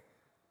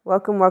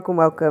Welcome, welcome,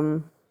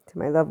 welcome to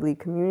my lovely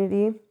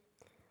community.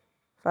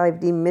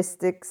 5D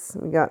mystics.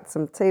 We got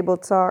some table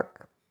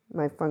talk,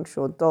 my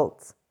functional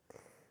adults.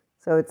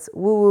 So it's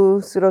woo-woo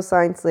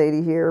pseudoscience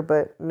lady here,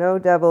 but no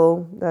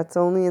devil. That's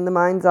only in the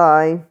mind's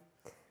eye.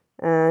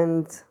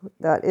 And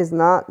that is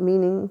not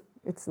meaning,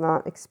 it's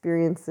not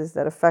experiences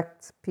that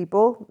affect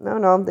people.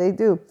 No, they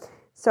do.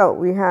 So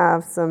we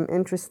have some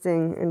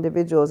interesting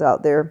individuals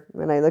out there.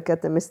 When I look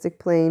at the mystic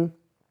plane,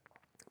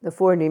 the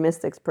 4D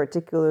mystics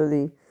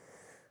particularly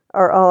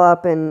are all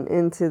up and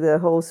into the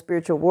whole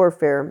spiritual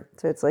warfare.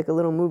 So it's like a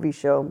little movie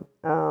show.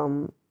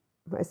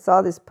 I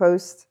saw this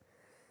post,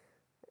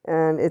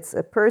 and it's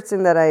a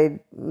person that I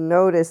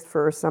noticed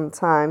for some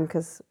time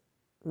because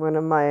one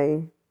of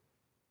my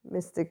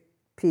mystic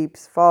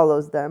peeps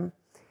follows them,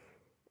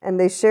 and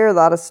they share a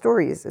lot of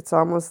stories. It's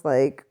almost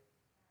like,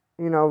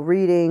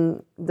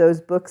 reading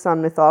those books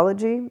on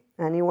mythology.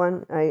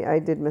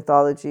 I did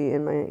mythology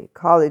in my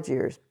college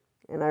years,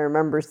 and I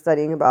remember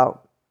studying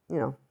about,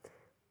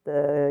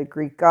 the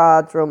Greek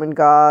gods, Roman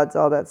gods,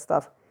 all that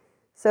stuff.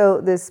 So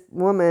this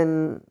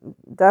woman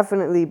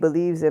definitely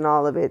believes in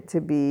all of it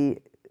to be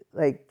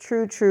like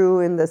true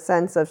in the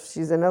sense of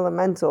she's an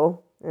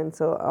elemental. And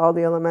so all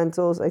the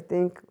elementals, I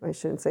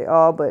shouldn't say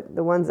all, but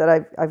the ones that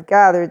I've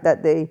gathered,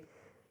 that they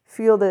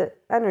feel the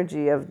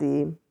energy of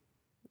the,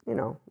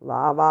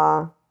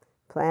 lava,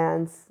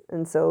 plants.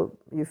 And so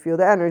you feel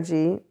the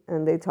energy,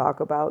 and they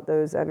talk about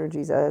those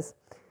energies as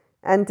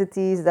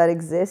entities that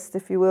exist,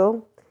 if you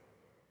will.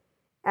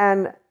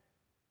 And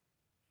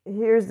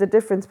here's the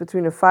difference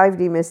between a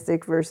 5D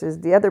mystic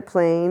versus the other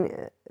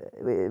plane.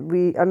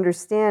 We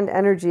understand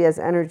energy as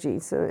energy.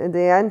 So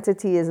the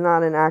entity is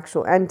not an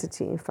actual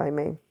entity, if I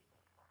may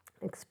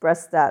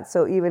express that.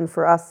 So even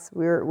for us,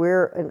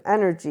 we're an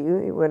energy.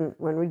 When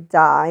we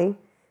die,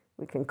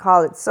 we can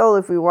call it soul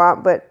if we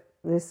want, but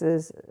this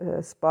is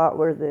a spot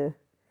where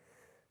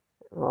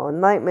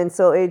Enlightenment,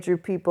 Soul Age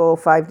group people,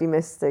 5D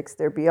mystics,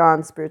 they're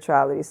beyond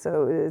spirituality.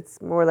 So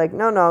it's more like,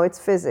 no, it's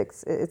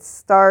physics. It's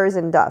stars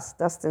and dust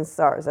and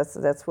stars.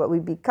 That's what we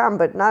become,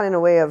 but not in a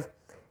way of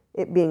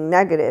it being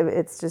negative.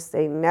 It's just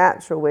a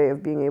natural way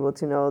of being able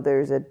to know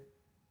there's a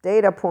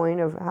data point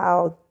of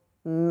how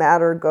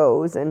matter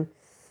goes. And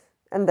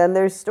then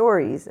there's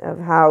stories of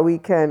how we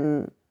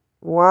can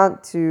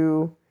want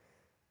to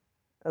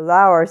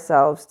allow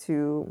ourselves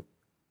to,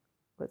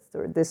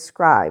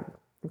 describe.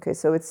 Okay,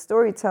 so it's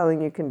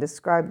storytelling. You can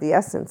describe the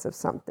essence of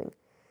something,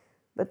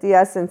 but the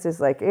essence is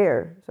like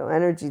air. So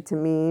energy to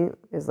me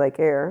is like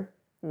air.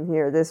 And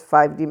here, this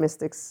 5D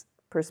mystics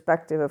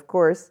perspective, of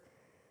course,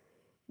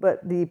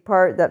 but the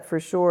part that for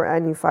sure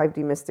any 5D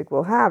mystic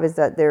will have is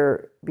that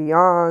they're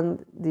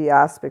beyond the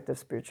aspect of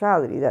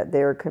spirituality, that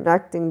they're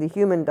connecting the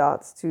human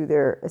dots to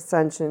their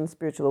ascension,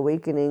 spiritual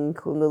awakening,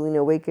 Kundalini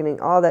awakening,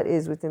 all that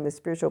is within the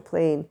spiritual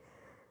plane,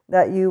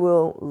 that you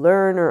will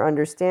learn or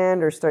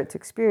understand or start to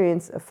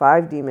experience. A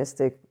 5D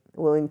mystic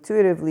will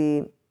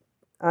intuitively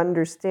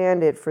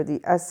understand it for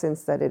the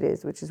essence that it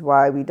is, which is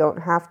why we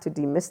don't have to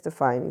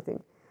demystify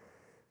anything.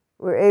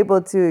 We're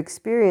able to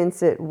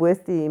experience it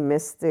with the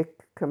mystic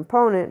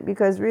component,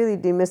 because really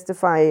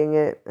demystifying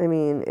it,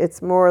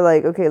 it's more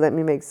like, okay, let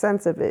me make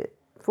sense of it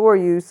for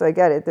you so I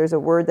get it. There's a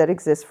word that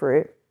exists for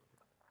it.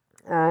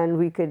 And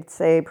we could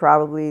say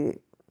probably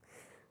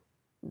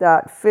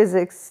that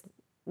physics,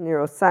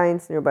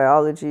 neuroscience,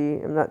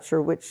 neurobiology, I'm not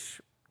sure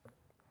which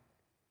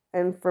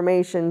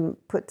information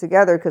put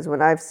together, because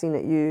when I've seen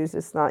it used,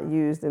 it's not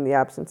used in the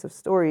absence of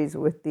stories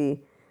with the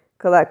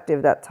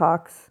collective that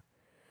talks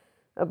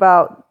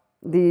about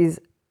these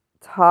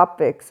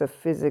topics of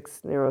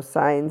physics,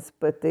 neuroscience,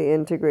 but they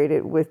integrate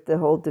it with the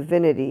whole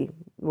divinity.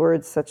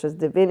 Words such as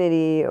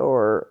divinity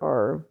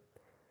or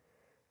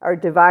our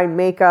divine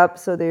makeup.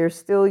 So they're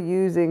still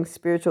using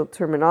spiritual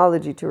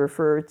terminology to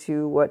refer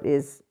to what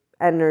is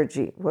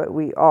energy, what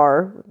we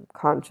are,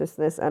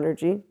 consciousness,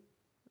 energy.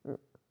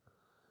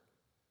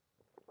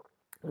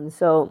 And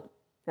so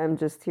I'm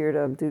just here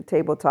to do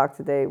table talk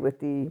today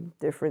with the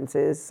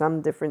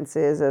some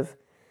differences of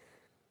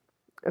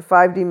a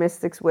 5D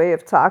mystic's way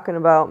of talking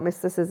about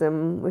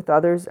mysticism with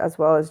others, as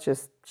well as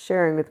just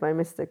sharing with my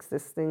mystics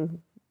this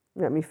thing.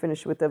 Let me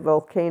finish with the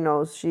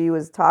volcanoes. She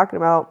was talking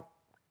about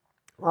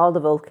all the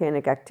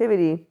volcanic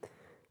activity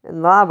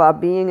and lava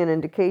being an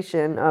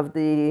indication of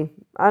the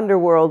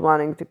underworld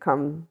wanting to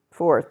come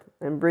forth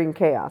and bring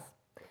chaos.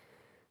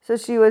 So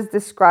she was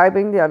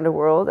describing the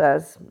underworld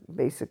as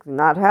basically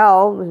not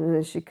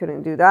hell. She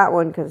couldn't do that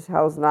one because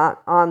hell's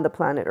not on the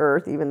planet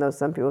Earth, even though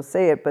some people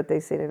say it, but they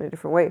say it in a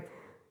different way.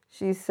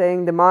 She's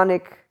saying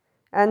demonic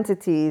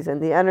entities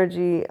and the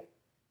energy,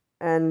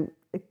 and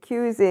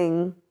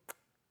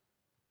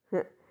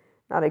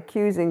not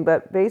accusing,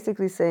 but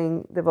basically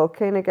saying the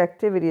volcanic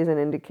activity is an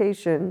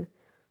indication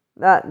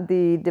that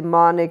the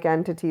demonic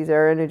entities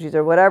or energies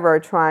or whatever are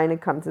trying to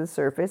come to the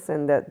surface,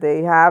 and that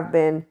they have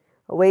been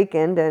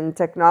awakened, and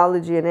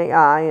technology and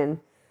AI, and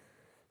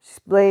she's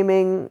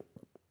blaming,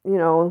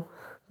 the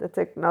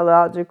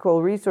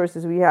technological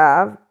resources we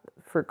have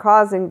for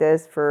causing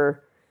this,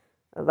 for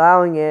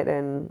allowing it,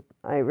 and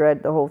I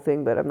read the whole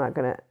thing, but I'm not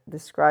going to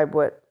describe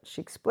what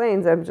she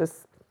explains. I'm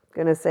just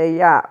going to say,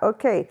 yeah,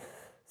 okay.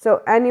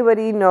 So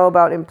anybody know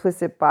about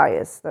implicit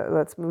bias?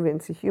 Let's move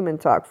into human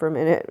talk for a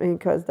minute,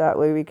 because that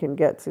way we can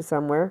get to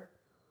somewhere.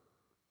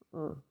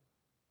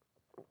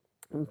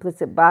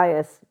 Implicit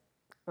bias.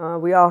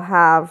 We all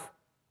have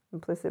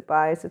implicit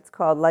bias. It's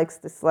called likes,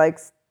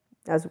 dislikes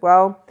as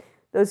well.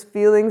 Those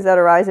feelings that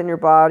arise in your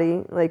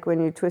body, like when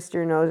you twist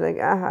your nose, like,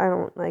 I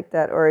don't like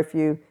that. Or if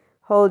you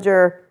hold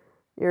your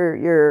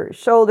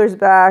shoulders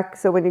back.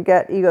 So when you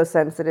get ego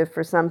sensitive,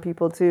 for some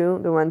people too,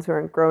 the ones who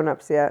aren't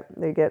grown-ups yet,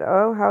 they get,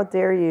 oh, how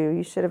dare you?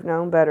 You should have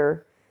known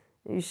better.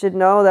 You should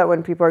know that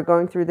when people are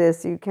going through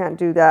this, you can't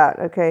do that.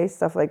 Okay,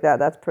 stuff like that.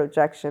 That's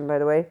projection, by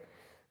the way.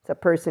 It's a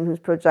person who's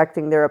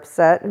projecting they're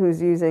upset,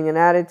 who's using an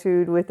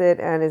attitude with it,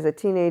 and is a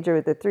teenager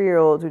with a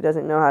 3-year-old who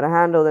doesn't know how to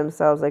handle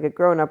themselves like a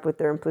grown-up with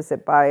their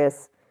implicit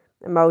bias,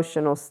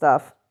 emotional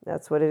stuff.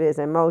 That's what it is.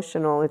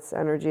 Emotional. It's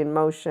energy in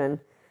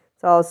motion.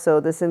 It's also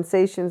the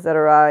sensations that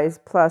arise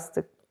plus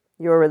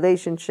your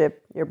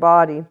relationship, your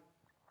body.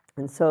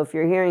 And so if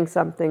you're hearing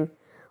something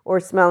or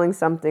smelling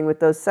something with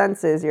those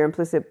senses, your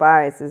implicit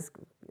bias is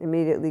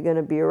immediately going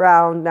to be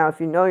around. Now, if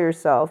you know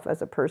yourself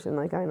as a person,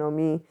 like I know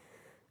me,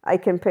 I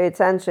can pay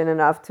attention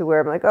enough to where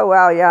I'm like, oh,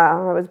 wow, yeah,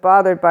 I was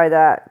bothered by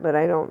that, but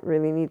I don't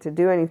really need to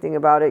do anything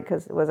about it,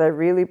 because was I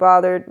really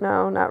bothered?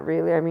 No, not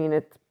really. I mean,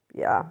 it,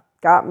 yeah,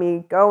 got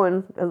me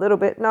going a little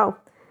bit. No,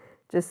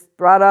 just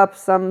brought up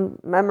some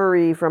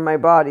memory from my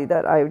body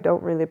that I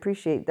don't really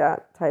appreciate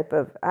that type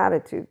of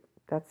attitude.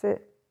 That's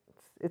it.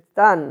 It's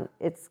done.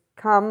 It's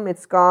come.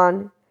 It's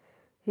gone.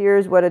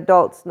 Here's what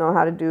adults know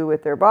how to do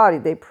with their body.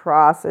 They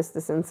process the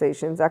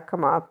sensations that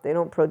come up. They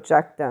don't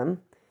project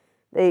them.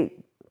 They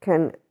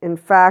can, in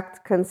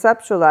fact,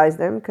 conceptualize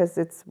them, because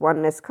it's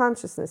oneness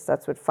consciousness.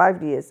 That's what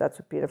 5D is. That's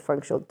what being a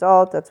functional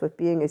adult. That's what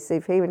being a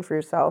safe haven for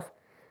yourself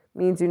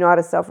means. You know how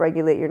to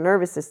self-regulate your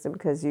nervous system,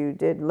 because you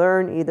did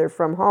learn either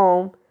from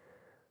home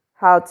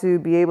how to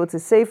be able to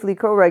safely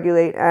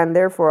co-regulate and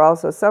therefore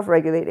also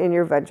self-regulate in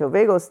your ventral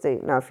vagal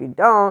state. Now, if you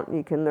don't,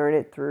 you can learn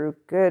it through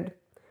good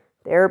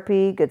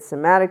therapy, good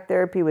somatic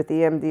therapy with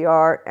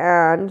EMDR,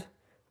 and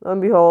lo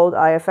and behold,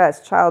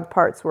 IFS, child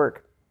parts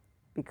work.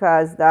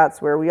 Because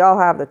that's where we all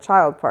have the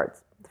child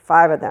parts,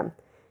 5 of them.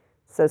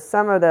 So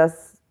some of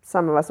us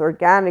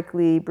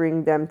organically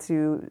bring them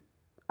to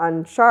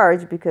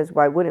uncharged, because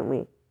why wouldn't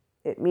we?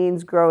 It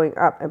means growing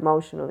up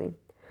emotionally.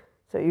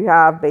 So you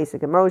have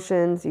basic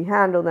emotions, you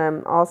handle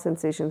them, all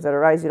sensations that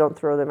arise, you don't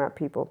throw them at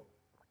people.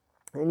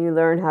 And you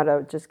learn how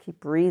to just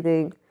keep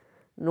breathing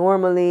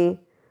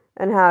normally,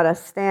 and how to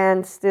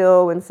stand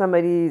still when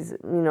somebody's,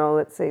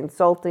 let's say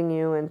insulting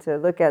you, and to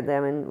look at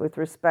them and with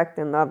respect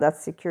and love.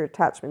 That's secure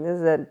attachment. This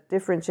is a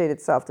differentiated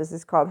self. This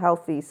is called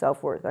healthy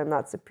self-worth. I'm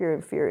not superior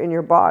and inferior in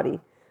your body.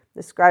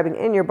 Describing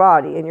in your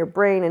body, in your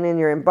brain, and in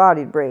your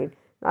embodied brain.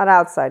 Not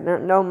outside.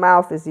 No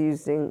mouth is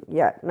using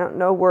yet.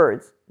 No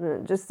words.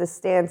 Just the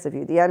stance of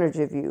you, the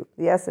energy of you,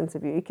 the essence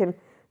of you. You can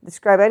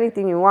describe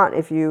anything you want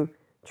if you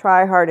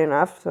try hard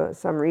enough. So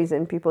some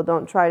reason people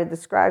don't try to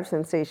describe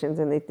sensations,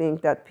 and they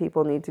think that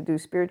people need to do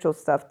spiritual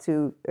stuff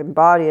to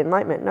embody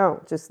enlightenment.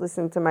 No, just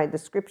listen to my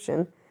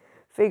description.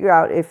 Figure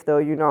out if, though,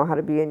 you know how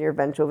to be in your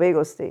ventral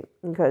vagal state.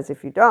 Because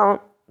if you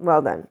don't,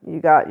 well then, you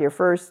got your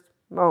first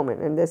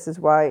moment. And this is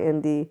why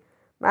in the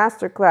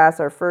masterclass,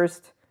 our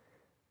first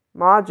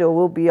module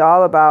will be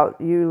all about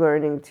you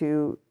learning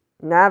to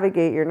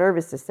navigate your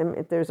nervous system.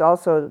 There's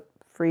also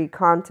free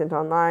content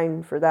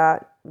online for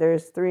that.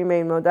 There's 3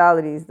 main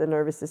modalities the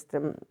nervous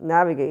system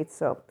navigates.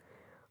 So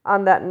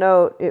on that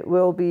note, it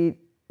will be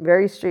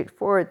very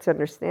straightforward to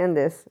understand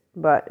this,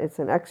 but it's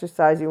an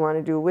exercise you want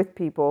to do with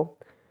people,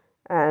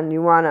 and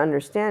you want to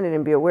understand it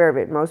and be aware of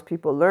it. Most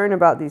people learn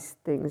about these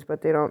things,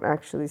 but they don't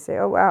actually say,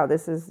 oh, wow,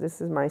 this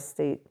is my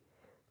state.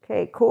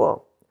 Okay,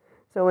 cool.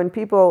 So when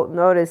people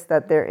notice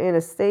that they're in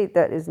a state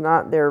that is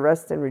not their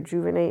rest and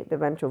rejuvenate, the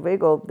ventral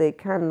vagal, they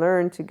can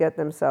learn to get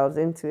themselves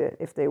into it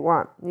if they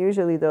want.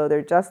 Usually, though,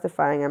 they're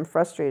justifying, I'm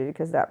frustrated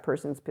because that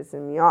person's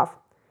pissing me off.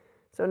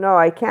 So no,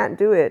 I can't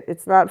do it.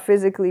 It's not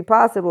physically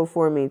possible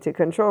for me to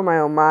control my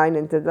own mind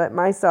and to let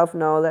myself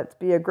know, let's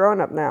be a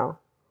grown-up now.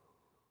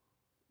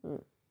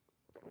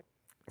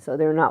 So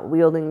they're not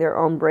wielding their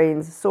own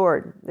brain's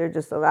sword. They're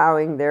just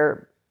allowing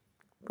their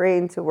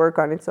brain to work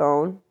on its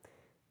own,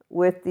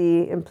 with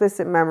the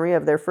implicit memory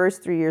of their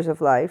first 3 years of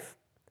life,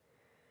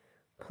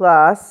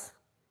 plus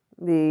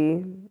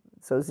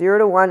so 0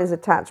 to 1 is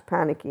attached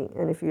panicky.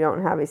 And if you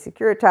don't have a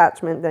secure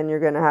attachment, then you're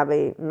going to have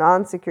a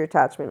non-secure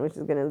attachment, which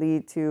is going to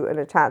lead to an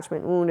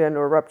attachment wound and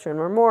or rupture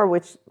or more,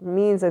 which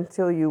means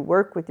until you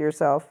work with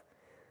yourself,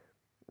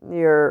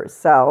 you,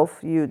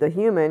 the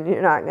human,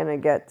 you're not going to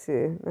get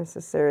to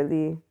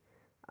necessarily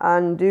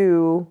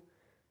undo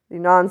the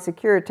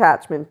non-secure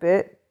attachment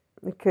bit.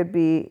 It could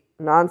be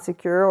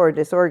non-secure or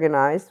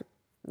disorganized.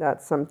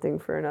 That's something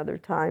for another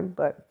time.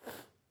 But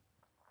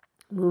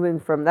moving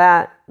from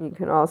that, you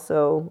can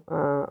also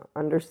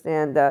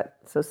understand that,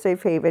 so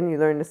safe haven, you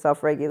learn to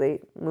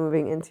self-regulate.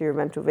 Moving into your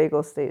ventral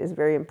vagal state is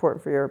very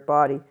important for your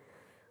body.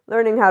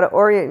 learning how to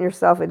orient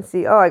yourself and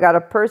see, oh, I got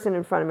a person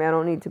in front of me. I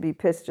don't need to be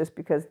pissed just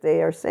because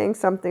they are saying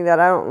something that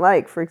I don't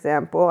like. For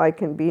example, I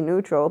can be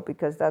neutral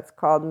because that's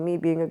called me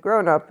being a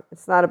grown-up.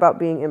 It's not about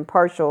being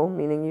impartial,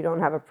 meaning you don't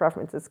have a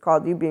preference. It's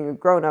called you being a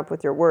grown-up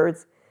with your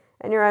words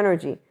and your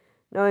energy.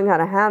 Knowing how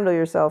to handle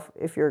yourself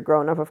if you're a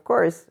grown-up, of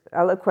course,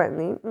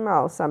 eloquently.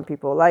 No, some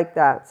people like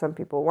that. Some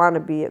people want to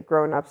be a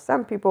grown-up.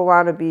 Some people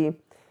want to be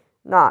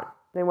not.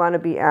 They want to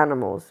be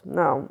animals.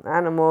 No,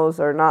 animals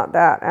are not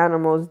that.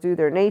 Animals do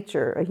their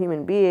nature. A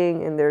human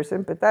being in their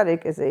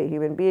sympathetic is a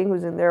human being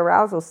who's in their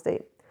arousal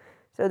state.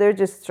 So they're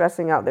just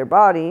stressing out their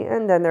body,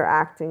 and then they're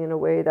acting in a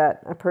way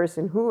that a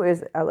person who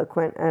is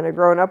eloquent and a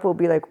grown-up will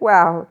be like,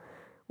 wow,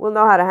 we'll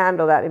know how to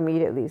handle that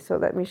immediately. So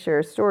let me share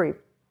a story.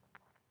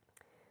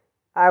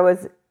 I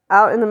was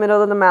out in the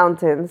middle of the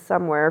mountains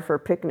somewhere for a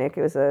picnic.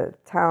 It was a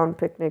town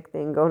picnic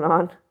thing going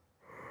on.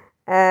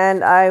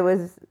 And I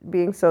was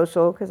being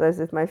social because I was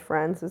with my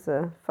friends. It was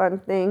a fun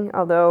thing.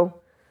 Although,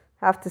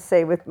 I have to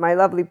say, with my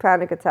lovely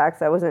panic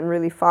attacks, I wasn't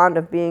really fond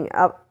of being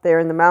up there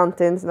in the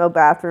mountains. No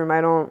bathroom. I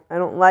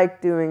don't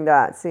like doing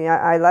that. See,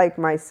 I like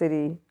my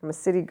city. I'm a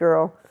city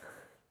girl.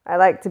 I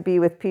like to be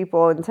with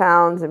people in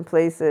towns and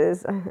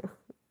places.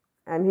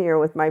 And here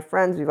with my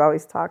friends, we've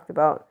always talked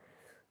about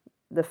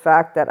the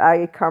fact that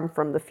I come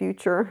from the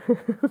future.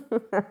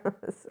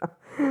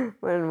 So,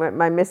 when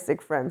my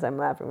mystic friends, I'm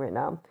laughing right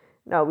now.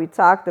 No, we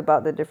talked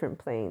about the different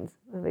planes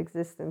of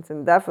existence,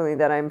 and definitely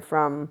that I'm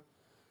from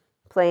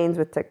planes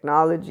with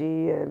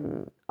technology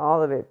and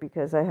all of it,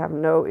 because I have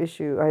no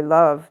issue. I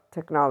love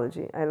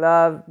technology. I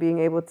love being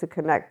able to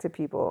connect to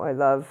people. I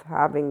love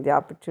having the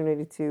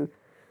opportunity to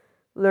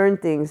learn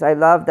things. I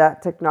love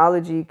that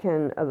technology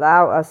can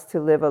allow us to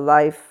live a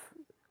life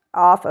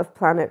off of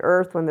planet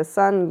Earth when the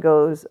sun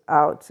goes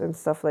out and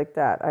stuff like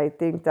that. I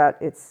think that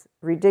it's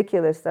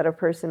ridiculous that a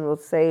person will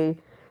say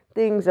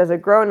things as a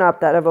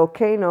grown-up that a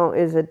volcano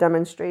is a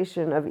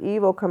demonstration of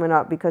evil coming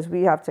up because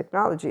we have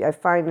technology. I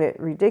find it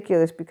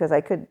ridiculous because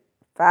I could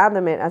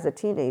fathom it as a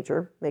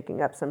teenager,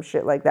 making up some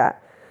shit like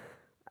that.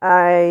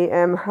 I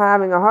am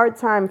having a hard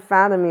time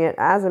fathoming it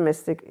as a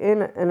mystic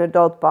in an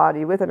adult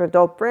body with an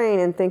adult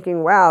brain and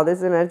thinking, wow, this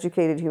is an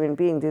educated human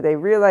being. Do they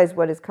realize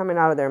what is coming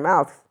out of their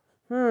mouth?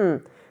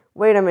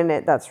 Wait a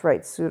minute, that's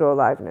right,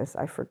 pseudo-aliveness.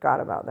 I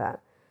forgot about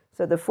that.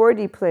 So the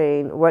 4D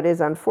plane, what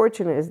is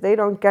unfortunate is they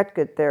don't get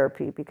good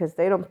therapy because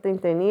they don't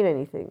think they need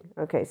anything.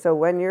 Okay, so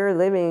when you're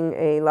living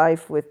a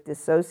life with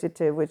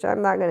dissociative, which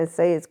I'm not going to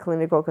say is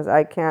clinical because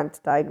I can't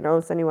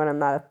diagnose anyone, I'm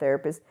not a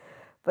therapist,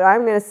 but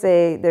I'm going to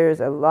say there's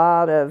a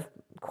lot of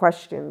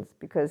questions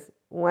because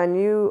when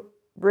you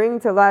bring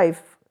to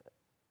life,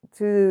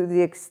 to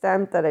the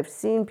extent that I've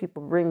seen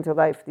people bring to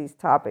life these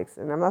topics,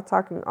 and I'm not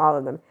talking all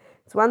of them.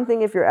 It's one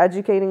thing if you're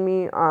educating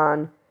me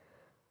on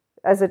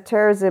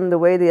esotericism, the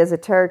way the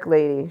esoteric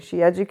lady,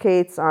 she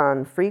educates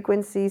on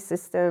frequency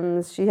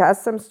systems. She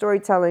has some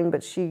storytelling,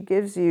 but she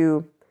gives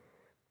you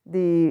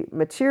the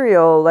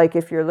material like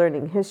if you're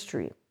learning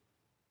history.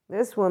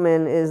 This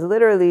woman is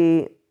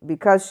literally,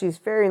 because she's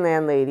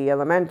fairyland lady,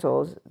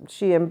 elementals,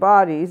 she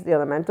embodies the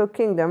elemental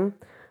kingdom,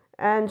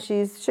 and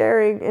she's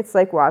sharing. It's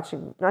like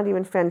watching, not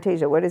even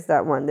Fantasia. What is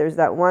that one? There's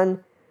that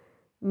one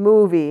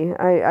movie.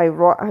 I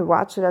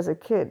watched it as a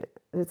kid.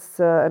 It's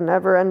a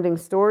never-ending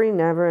story.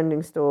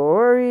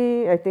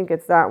 I think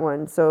it's that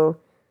one. So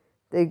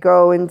they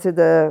go into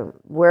the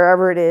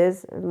wherever it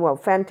is. Well,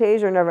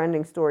 Fantasia or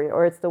Never-Ending Story,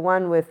 or it's the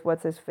one with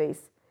what's his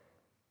face?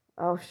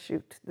 Oh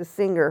shoot, the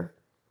singer,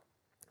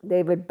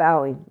 David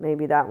Bowie.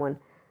 Maybe that one.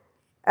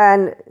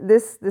 And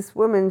this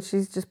woman,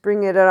 she's just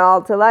bringing it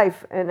all to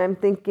life. And I'm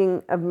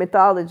thinking of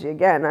mythology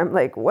again. I'm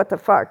like, what the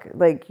fuck?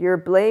 Like you're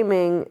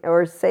blaming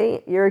or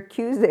saying you're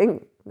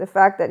accusing the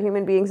fact that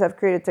human beings have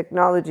created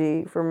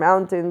technology for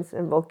mountains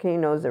and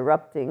volcanoes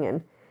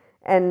erupting.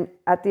 And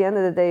at the end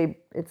of the day,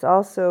 it's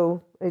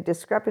also a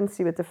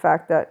discrepancy with the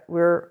fact that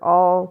we're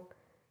all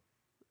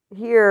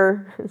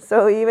here.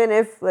 So even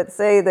if, let's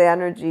say, the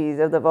energies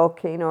of the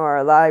volcano are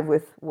alive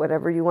with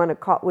whatever you want to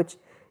call, which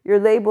you're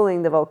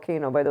labeling the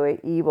volcano, by the way,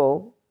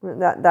 evil.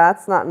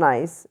 That's not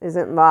nice.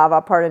 Isn't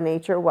lava part of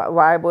nature?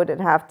 Why would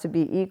it have to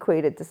be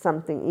equated to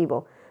something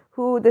evil?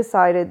 Who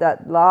decided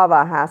that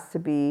lava has to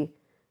be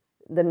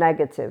the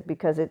negative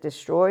because it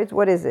destroys?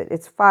 What is it?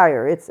 It's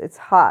fire. It's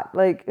hot.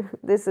 Like,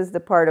 this is the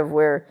part of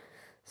where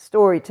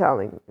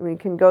storytelling, we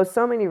can go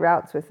so many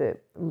routes with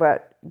it,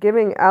 but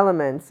giving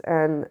elements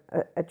and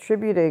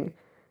attributing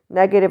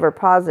negative or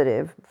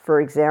positive,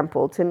 for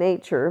example, to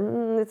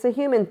nature, it's a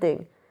human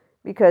thing.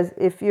 Because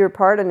if you're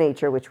part of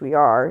nature, which we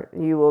are,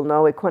 you will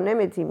know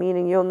equanimity,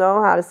 meaning you'll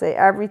know how to say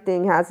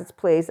everything has its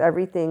place,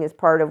 everything is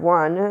part of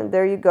one.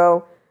 There you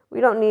go. We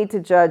don't need to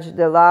judge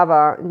the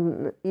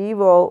lava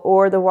evil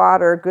or the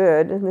water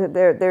good.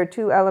 They're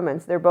two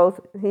elements. They're both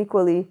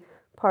equally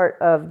part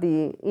of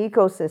the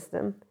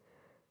ecosystem.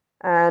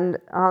 And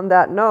on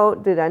that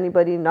note, did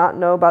anybody not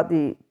know about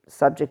the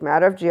subject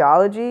matter of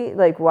geology?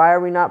 Like, why are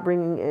we not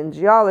bringing in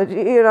geology?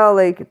 You know,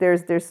 like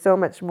there's so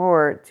much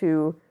more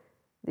to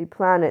the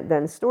planet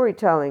than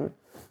storytelling.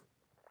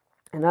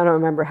 And I don't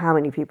remember how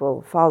many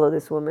people follow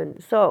this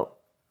woman. So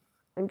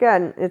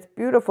again, it's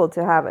beautiful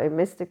to have a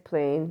mystic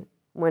plane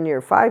when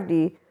you're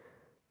 5D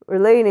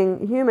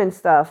relating human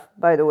stuff,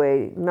 by the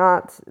way,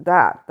 not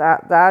that.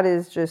 That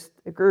is just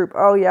a group.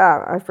 Oh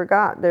yeah, I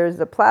forgot. There's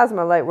the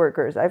plasma light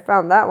workers. I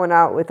found that one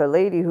out with a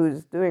lady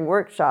who's doing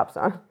workshops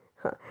on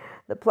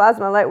the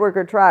plasma light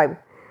worker tribe.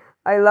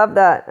 I love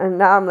that. And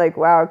now I'm like,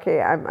 wow,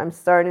 okay, I'm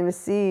starting to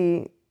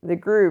see the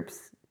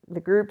groups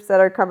that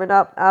are coming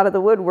up out of the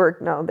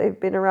woodwork. No, they've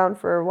been around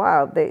for a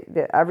while.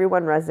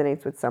 Everyone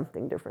resonates with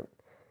something different.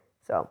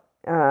 So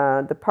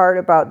the part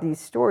about these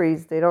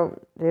stories, they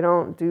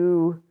don't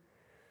do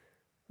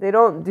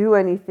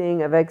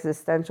anything of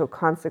existential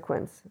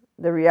consequence.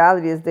 The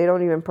reality is they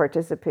don't even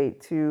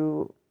participate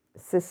to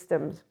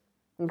systems,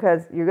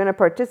 because you're going to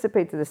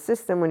participate to the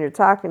system when you're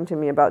talking to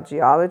me about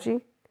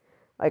geology.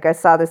 Like I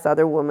saw this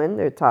other woman,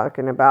 they're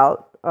talking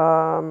about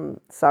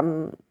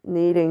some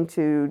needing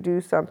to do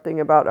something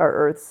about our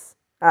Earth's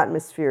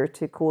atmosphere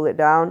to cool it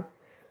down.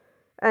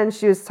 And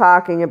she was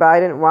talking about, I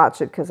didn't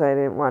watch it because I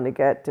didn't want to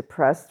get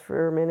depressed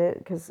for a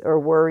minute or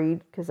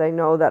worried, because I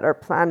know that our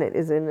planet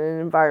is in an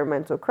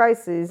environmental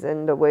crisis,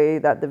 and the way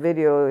that the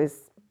video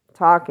is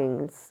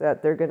talking is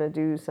that they're going to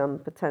do some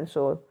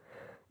potential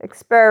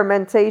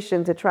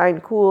experimentation to try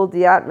and cool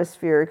the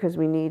atmosphere because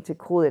we need to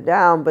cool it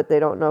down, but they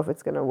don't know if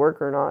it's going to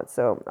work or not.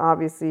 So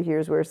obviously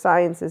here's where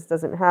science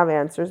doesn't have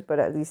answers, but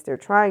at least they're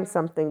trying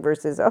something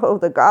versus, oh,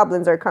 the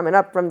goblins are coming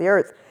up from the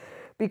earth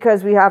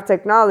because we have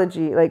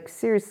technology. Like,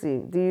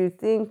 seriously, do you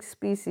think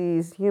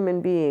species,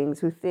 human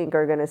beings who think,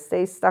 are going to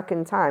stay stuck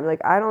in time?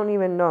 Like, I don't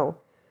even know.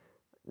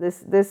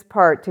 This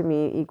part to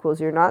me equals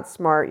you're not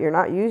smart, you're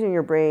not using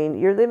your brain,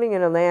 you're living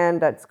in a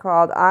land that's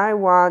called, I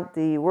want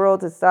the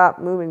world to stop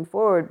moving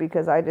forward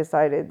because I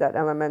decided that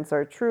elements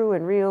are true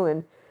and real,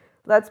 and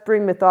let's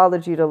bring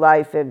mythology to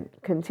life and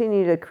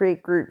continue to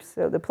create groups.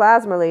 So the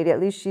plasma lady, at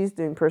least she's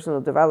doing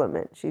personal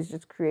development. She's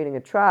just creating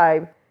a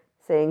tribe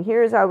saying,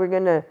 here's how we're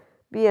going to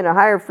be in a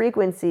higher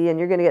frequency, and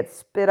you're going to get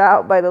spit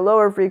out by the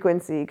lower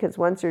frequency, because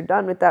once you're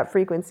done with that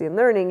frequency and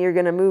learning, you're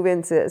going to move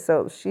into it.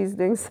 So she's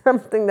doing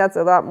something that's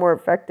a lot more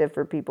effective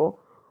for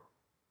people.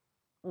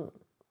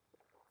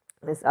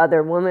 This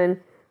other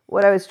woman,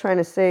 what I was trying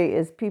to say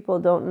is people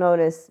don't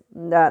notice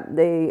that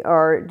they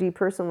are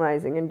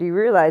depersonalizing and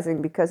derealizing,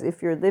 because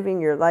if you're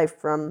living your life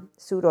from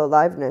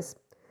pseudo-aliveness,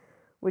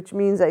 which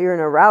means that you're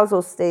in an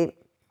arousal state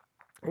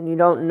and you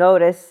don't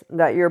notice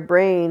that your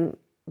brain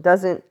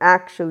doesn't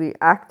actually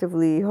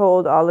actively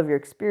hold all of your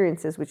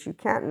experiences, which you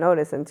can't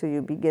notice until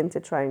you begin to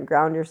try and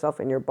ground yourself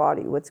in your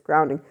body. What's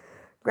grounding?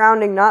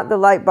 Grounding, not the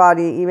light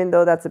body, even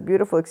though that's a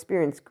beautiful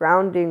experience,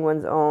 grounding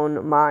one's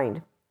own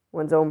mind,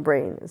 one's own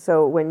brain.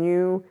 So when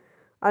you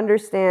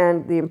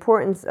understand the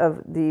importance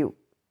of the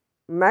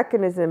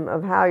mechanism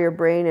of how your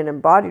brain and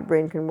embodied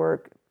brain can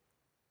work,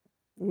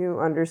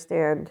 you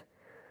understand,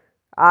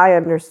 I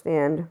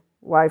understand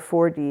why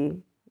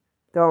 4D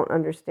don't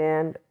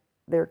understand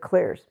their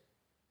clairs.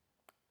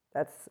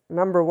 That's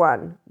number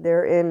one.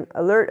 They're in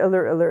alert,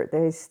 alert, alert.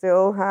 They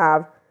still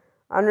have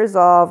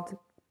unresolved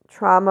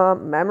trauma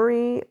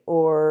memory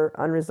or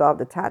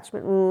unresolved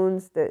attachment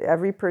wounds. That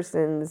every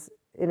person's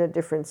in a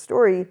different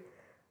story.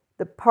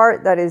 The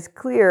part that is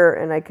clear,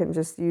 and I can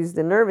just use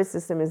the nervous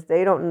system, is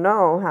they don't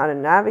know how to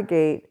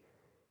navigate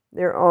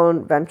their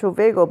own ventral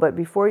vagal. But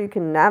before you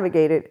can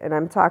navigate it, and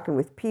I'm talking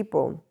with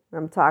people,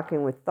 I'm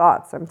talking with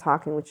thoughts, I'm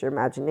talking with your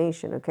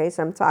imagination, okay?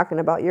 So I'm talking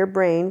about your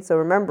brain. So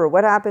remember,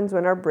 what happens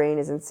when our brain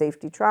is in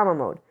safety trauma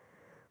mode?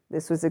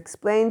 This was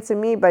explained to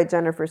me by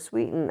Jennifer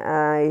Sweeten.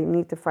 I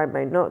need to find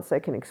my notes so I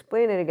can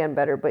explain it again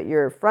better. But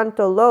your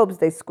frontal lobes,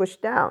 they squish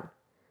down.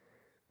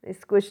 They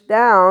squish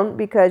down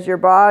because your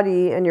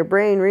body and your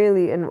brain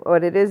really, and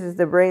what it is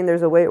the brain,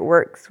 there's a way it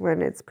works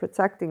when it's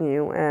protecting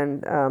you.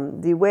 And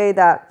the way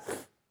that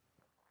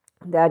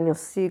Daniel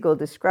Siegel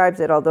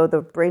describes it, although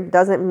the brain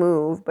doesn't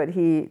move, but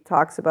he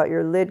talks about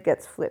your lid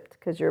gets flipped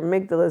because your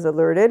amygdala is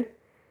alerted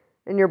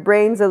and your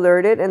brain's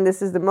alerted, and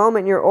this is the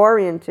moment you're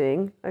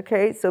orienting,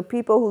 okay? So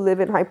people who live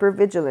in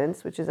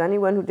hypervigilance, which is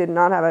anyone who did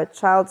not have a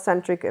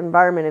child-centric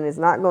environment and is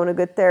not going to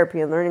good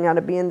therapy and learning how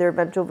to be in their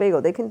ventral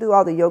vagal, they can do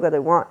all the yoga they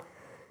want.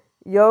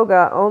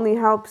 Yoga only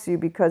helps you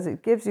because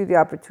it gives you the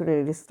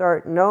opportunity to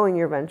start knowing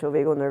your ventral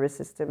vagal nervous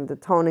system. The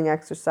toning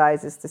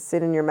exercises to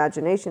sit in your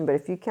imagination. But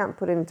if you can't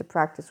put it into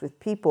practice with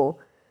people,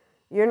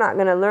 you're not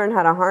going to learn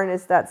how to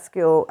harness that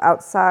skill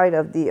outside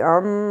of the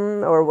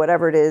or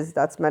whatever it is,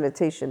 that's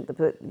meditation.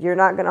 But you're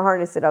not going to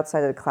harness it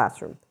outside of the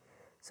classroom.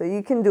 So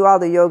you can do all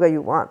the yoga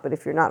you want, but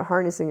if you're not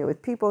harnessing it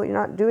with people, you're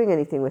not doing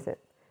anything with it.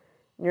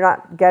 You're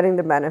not getting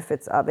the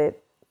benefits of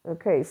it.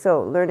 Okay,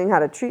 so learning how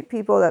to treat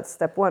people, that's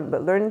step one.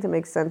 But learning to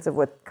make sense of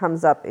what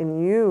comes up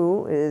in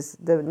you is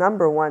the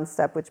number one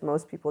step, which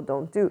most people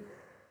don't do,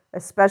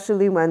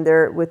 especially when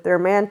they're with their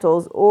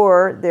mantles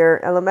or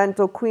they're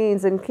elemental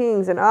queens and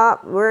kings and,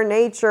 we're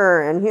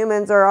nature and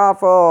humans are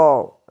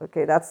awful.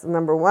 Okay, that's the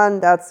number one.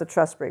 That's the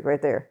trust break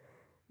right there.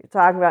 You're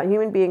talking about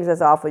human beings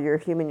as awful. You're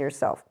human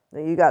yourself.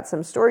 Now you got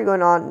some story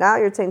going on. Now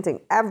you're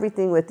tainting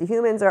everything with the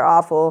humans are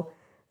awful.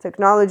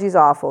 Technology's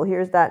awful.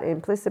 Here's that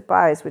implicit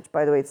bias, which,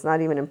 by the way, it's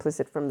not even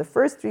implicit from the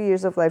first 3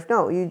 years of life.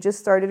 No, you just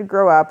started to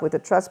grow up with a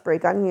trust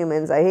break on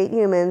humans. I hate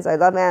humans. I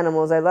love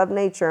animals. I love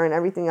nature, and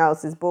everything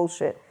else is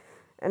bullshit.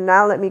 And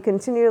now let me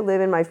continue to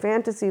live in my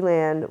fantasy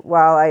land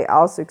while I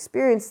also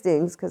experience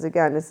things. Because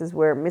again, this is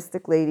where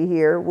Mystic Lady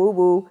here,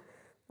 woo-woo,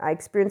 I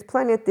experience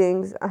plenty of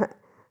things.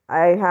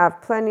 I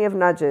have plenty of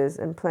nudges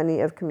and plenty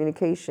of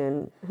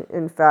communication.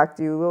 In fact,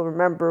 you will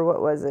remember,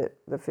 what was it?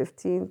 The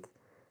 15th?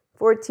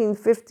 14th,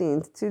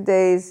 15th, 2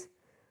 days,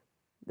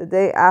 the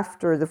day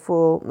after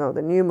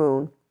the new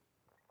moon,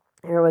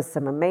 there was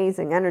some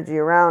amazing energy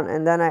around.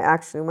 And then I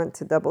actually went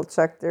to double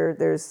check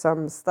there's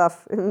some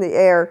stuff in the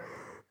air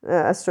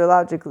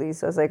astrologically.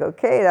 So I was like,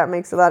 okay, that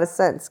makes a lot of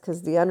sense,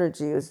 because the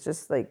energy was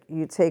just like,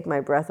 you take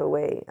my breath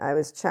away. I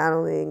was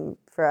channeling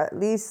for at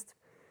least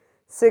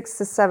 6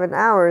 to 7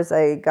 hours.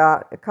 I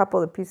got a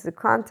couple of pieces of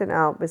content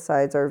out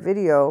besides our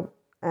video.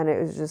 And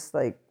it was just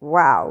like,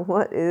 wow,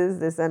 what is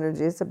this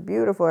energy? It's a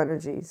beautiful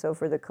energy. So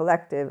for the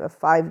collective of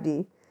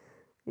 5D,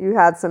 you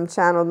had some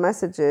channeled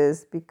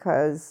messages,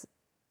 because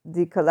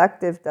the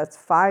collective that's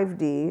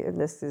 5D, and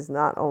this is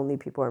not only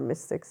people who are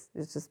mystics,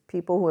 it's just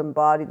people who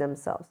embody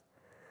themselves,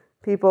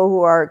 people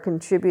who are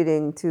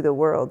contributing to the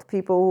world,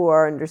 people who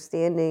are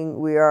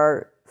understanding we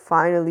are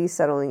finally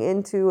settling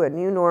into a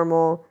new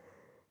normal.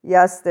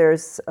 Yes,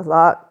 there's a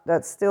lot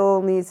that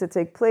still needs to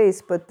take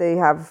place, but they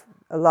have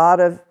a lot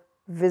of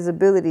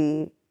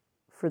visibility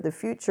for the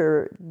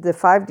future. The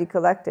 5D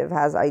collective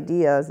has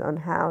ideas on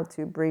how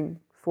to bring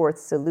forth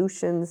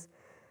solutions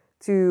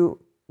to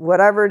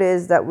whatever it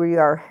is that we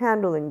are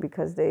handling,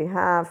 because they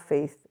have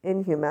faith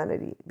in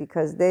humanity,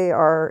 because they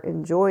are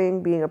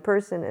enjoying being a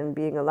person and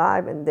being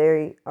alive, and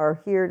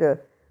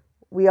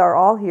we are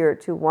all here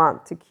to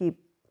want to keep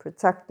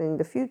protecting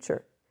the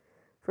future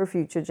for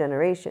future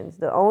generations.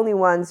 The only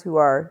ones who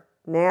are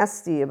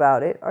nasty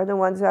about it are the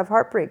ones who have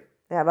heartbreak.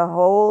 They have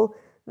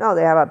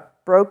they have a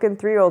broken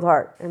 3-year-old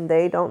heart, and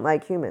they don't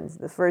like humans.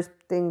 The first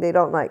thing they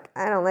don't like,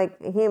 I don't like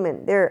a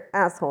human. They're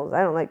assholes.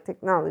 I don't like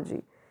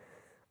technology.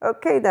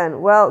 Okay,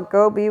 then, well,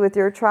 go be with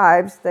your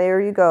tribes. There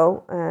you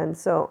go. And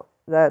so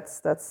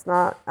that's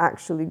not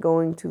actually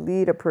going to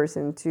lead a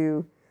person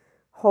to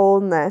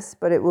wholeness,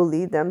 but it will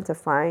lead them to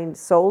find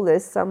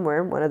solace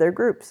somewhere in one of their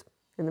groups.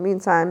 In the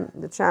meantime,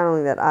 the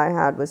channeling that I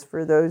had was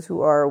for those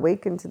who are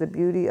awakened to the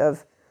beauty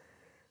of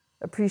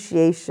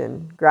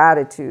appreciation,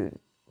 gratitude,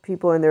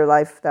 people in their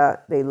life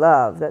that they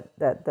love,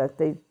 that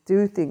they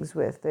do things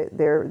with.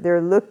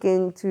 They're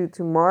looking to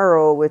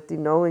tomorrow with the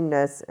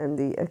knowingness and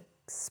the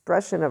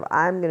expression of,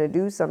 I'm going to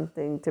do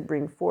something to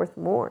bring forth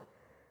more.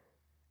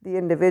 The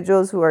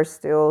individuals who are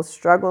still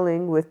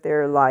struggling with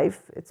their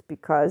life, it's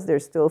because they're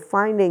still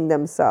finding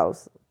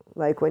themselves.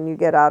 Like when you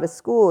get out of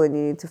school and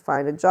you need to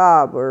find a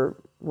job,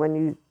 or when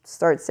you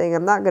start saying,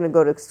 I'm not going to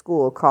go to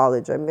school,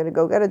 college, I'm going to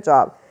go get a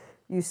job.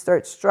 You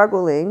start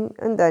struggling,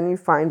 and then you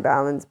find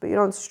balance, but you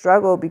don't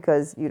struggle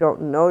because you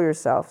don't know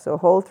yourself. So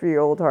whole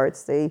 3-year-old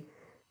hearts, they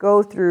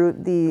go through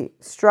the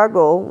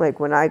struggle. Like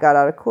when I got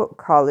out of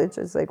college,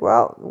 it's like,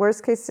 well,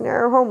 worst case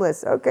scenario,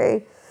 homeless.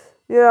 Okay,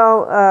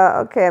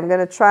 okay, I'm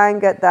going to try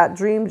and get that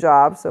dream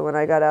job. So when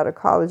I got out of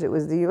college, it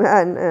was the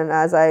UN. And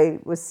as I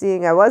was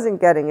seeing I wasn't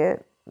getting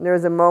it, there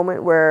was a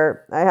moment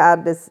where I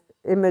had this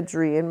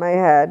imagery in my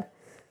head.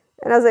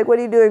 And I was like, what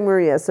are you doing,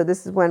 Maria? So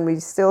this is when we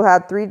still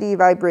had 3D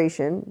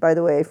vibration, by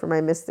the way, for my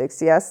mystics.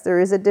 Yes, there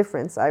is a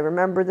difference. I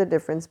remember the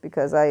difference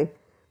because I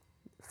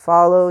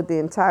followed the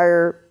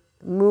entire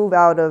move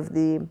out of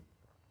the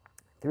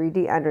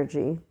 3D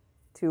energy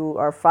to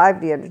our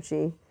 5D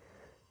energy,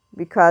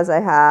 because I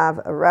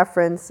have a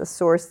reference, a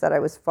source that I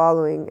was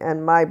following,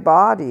 and my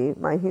body,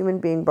 my human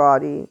being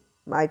body,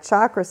 my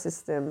chakra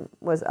system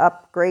was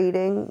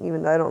upgrading,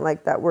 even though I don't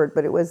like that word,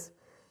 but it was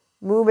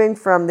moving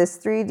from this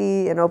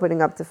 3D and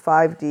opening up to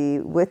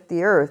 5D with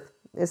the earth.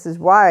 This is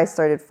why I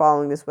started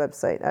following this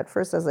website. At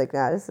first I was like,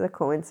 nah, this is a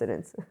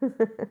coincidence.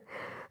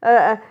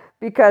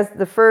 Because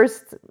the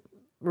first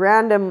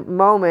random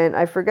moment,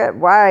 I forget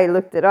why I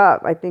looked it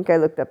up. I think I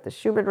looked up the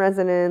Schumann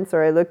resonance,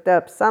 or I looked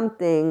up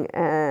something,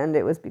 and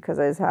it was because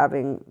I was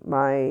having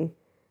my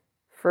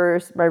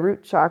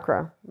root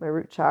chakra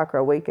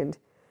awakened.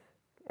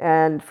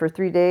 And for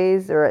 3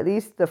 days, or at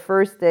least the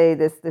first day,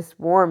 this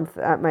warmth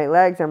at my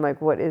legs, I'm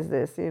like, what is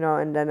this?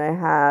 And then I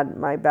had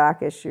my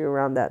back issue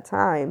around that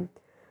time,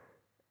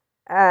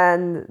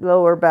 and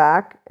lower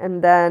back.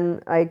 And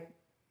then I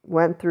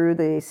went through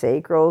the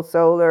sacral,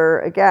 solar,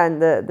 again,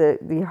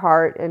 the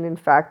heart. And in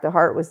fact, the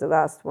heart was the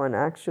last one,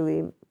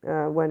 actually,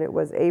 when it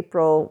was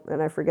April,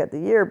 and I forget the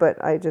year,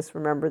 but I just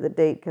remember the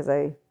date because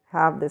I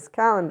have this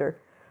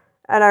calendar.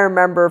 And I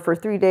remember for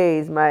 3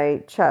 days,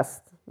 my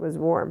chest was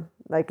warm,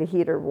 like a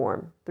heater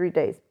warm, 3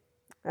 days.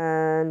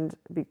 And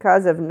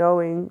because of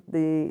knowing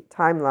the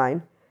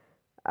timeline,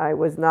 I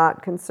was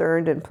not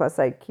concerned. And plus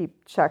I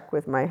keep check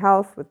with my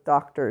health, with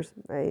doctors.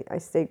 I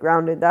stay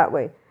grounded that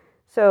way.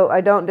 So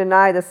I don't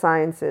deny the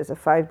sciences. A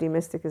 5D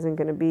mystic isn't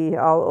going to be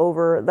all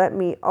over, let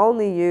me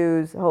only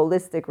use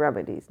holistic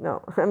remedies.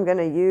 No, I'm going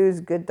to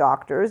use good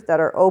doctors that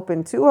are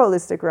open to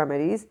holistic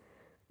remedies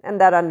and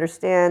that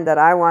understand that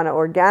I want to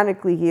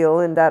organically heal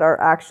and that are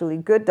actually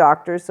good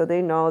doctors. So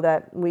they know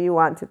that we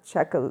want to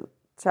check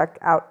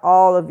out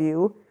all of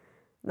you,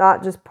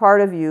 not just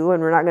part of you.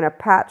 And we're not going to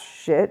patch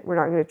shit. We're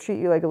not going to treat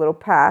you like a little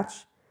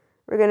patch.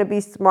 We're going to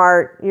be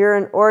smart. You're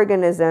an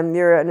organism.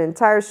 You're an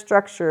entire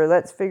structure.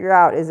 Let's figure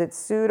out, is it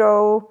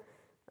pseudo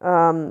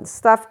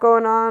stuff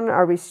going on?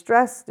 Are we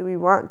stressed? Do we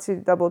want to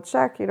double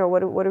check?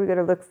 What are we going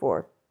to look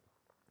for?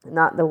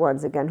 Not the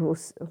ones, again, who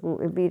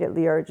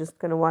immediately are just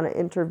going to want to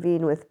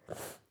intervene with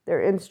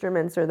their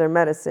instruments or their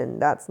medicine.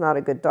 That's not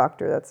a good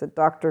doctor. That's a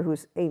doctor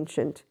who's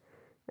ancient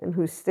and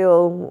who's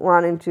still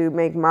wanting to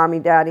make mommy,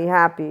 daddy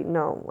happy.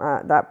 No,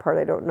 that part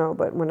I don't know.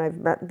 But when I've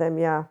met them,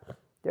 yeah,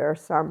 there are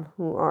some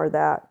who are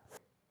that.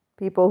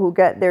 People who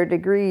get their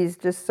degrees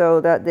just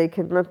so that they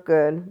can look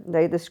good.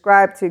 They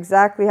describe to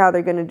exactly how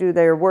they're going to do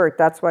their work.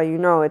 That's why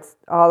it's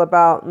all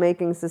about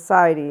making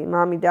society.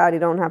 Mommy, daddy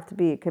don't have to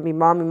be. It can be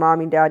mommy,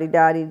 mommy, daddy,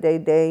 daddy,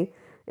 they.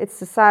 It's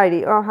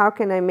society. Oh, how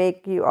can I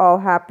make you all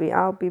happy?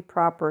 I'll be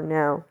proper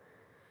now.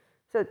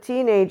 So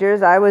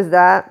teenagers, I was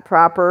that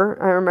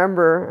proper. I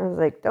remember I was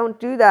like, don't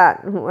do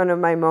that. One of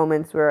my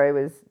moments where I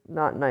was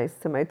not nice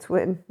to my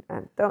twin.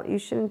 You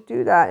shouldn't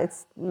do that.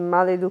 It's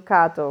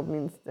maleducato,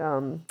 means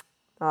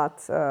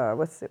not,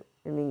 what's it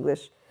in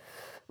English?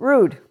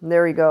 Rude.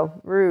 There we go.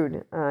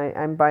 Rude.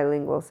 I'm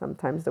bilingual.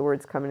 Sometimes the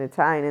words come in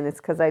Italian, and it's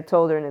because I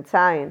told her in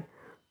Italian.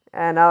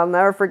 And I'll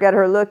never forget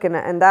her look. And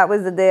that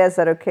was the day I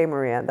said, okay,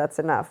 Maria, that's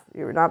enough.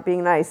 You're not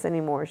being nice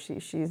anymore.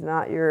 She's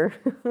not your,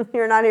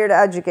 you're not here to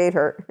educate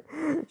her.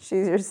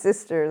 She's your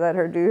sister. Let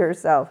her do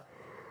herself.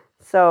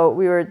 So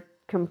we were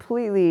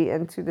completely,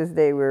 and to this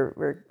day,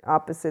 we're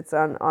opposites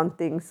on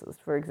things.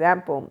 For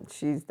example,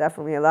 she's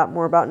definitely a lot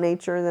more about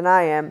nature than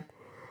I am.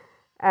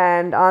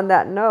 And on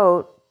that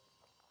note,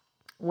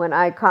 when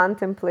I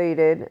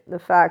contemplated the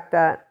fact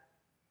that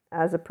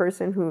as a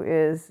person who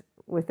is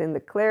within the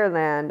clear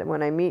land,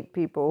 when I meet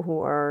people who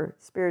are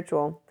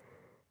spiritual,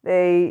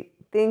 they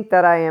think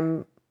that I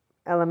am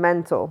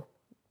elemental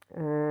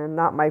and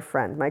not my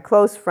friend. My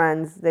close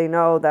friends, they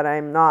know that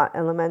I'm not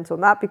elemental,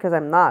 not because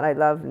I'm not. I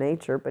love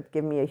nature, but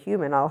give me a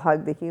human, I'll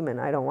hug the human.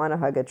 I don't want to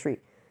hug a tree.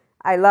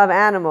 I love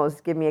animals,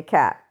 give me a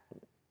cat.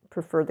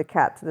 Prefer the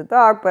cat to the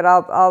dog, but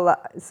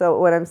so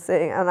what I'm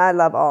saying, and I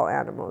love all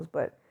animals,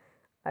 but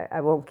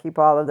I won't keep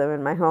all of them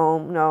in my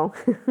home, no.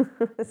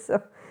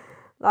 So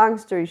long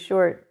story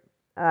short,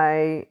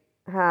 I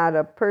had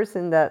a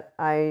person that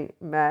I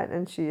met,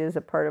 and she is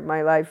a part of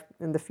my life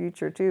in the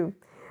future too.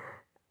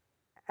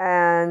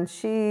 And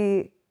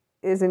she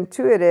is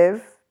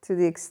intuitive to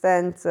the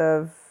extent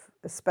of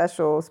a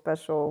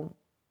special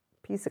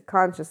piece of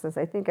consciousness.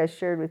 I think I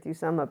shared with you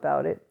some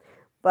about it,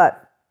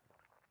 but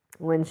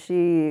when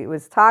she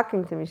was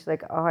talking to me, she's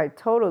like, oh, I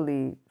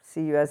totally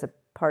see you as a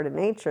part of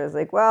nature. I was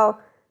like, well,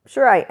 I'm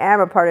sure I am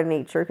a part of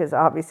nature because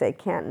obviously I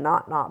can't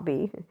not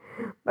be.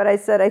 But I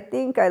said, I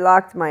think I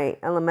locked my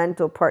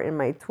elemental part in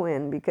my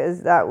twin,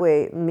 because that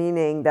way,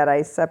 meaning that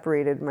I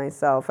separated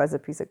myself as a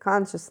piece of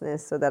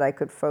consciousness so that I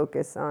could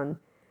focus on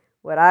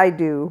what I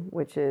do,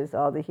 which is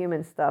all the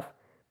human stuff.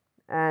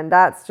 And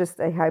that's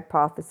just a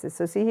hypothesis.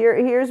 So see,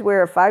 here's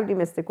where a 5D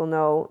mystic will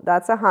know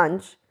that's a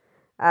hunch.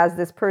 As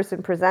this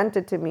person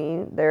presented to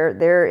me,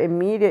 their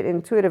immediate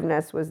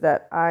intuitiveness was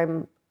that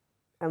I'm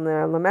an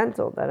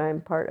elemental, that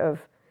I'm part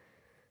of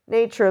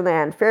nature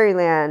land,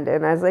 fairyland.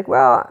 And I was like,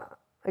 well,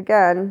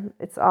 again,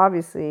 it's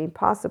obviously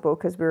possible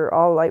because we're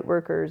all light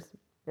workers.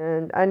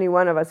 And any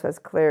one of us as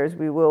clairs,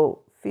 we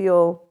will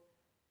feel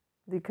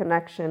the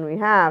connection we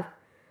have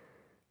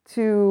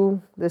to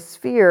the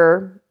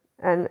sphere.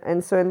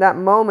 And so in that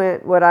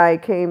moment, what I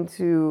came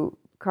to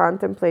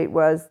contemplate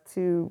was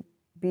to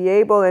be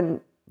able and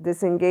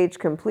disengage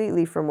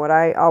completely from what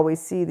I always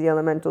see the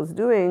elementals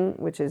doing,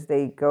 which is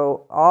they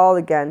go all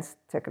against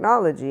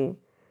technology.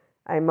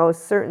 I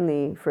most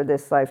certainly, for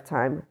this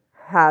lifetime,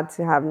 had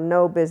to have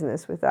no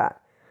business with that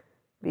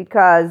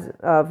because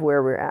of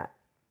where we're at.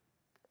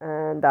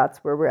 And that's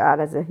where we're at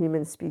as a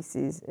human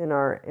species in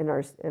our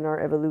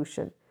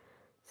evolution.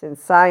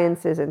 Since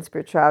sciences and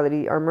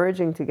spirituality are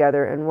merging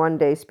together, and one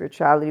day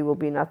spirituality will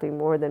be nothing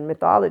more than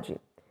mythology.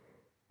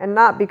 And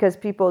not because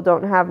people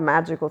don't have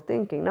magical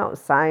thinking. No,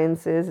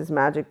 science is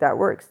magic that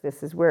works.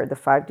 This is where the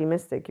 5D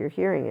mystic, you're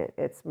hearing it.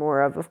 It's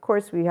more of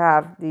course we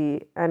have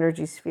the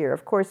energy sphere.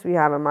 Of course we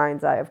have a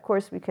mind's eye. Of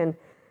course we can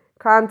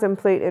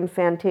contemplate in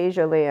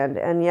Fantasia land.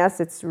 And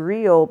yes, it's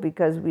real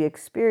because we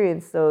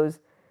experience those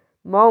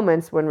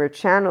moments when we're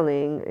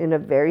channeling in a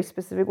very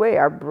specific way.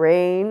 Our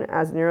brain,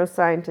 as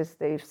neuroscientists,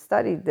 they've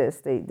studied this.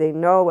 They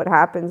know what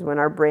happens when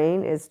our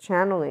brain is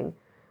channeling,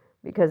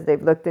 because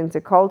they've looked into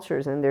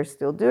cultures and they're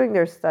still doing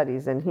their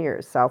studies. And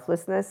here,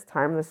 selflessness,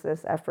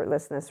 timelessness,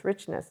 effortlessness,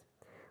 richness.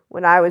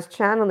 When I was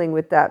channeling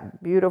with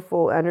that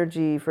beautiful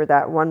energy for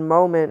that one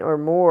moment or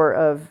more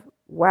of,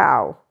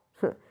 wow,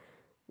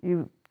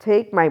 you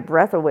take my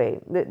breath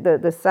away.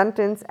 The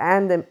sentence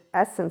and the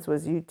essence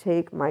was, you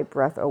take my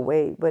breath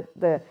away. But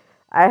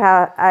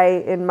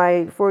in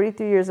my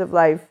 43 years of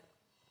life,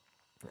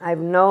 I've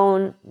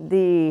known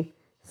the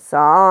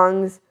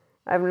songs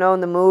I've known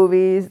the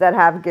movies that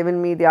have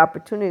given me the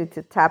opportunity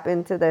to tap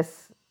into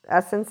this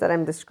essence that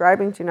I'm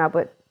describing to you now.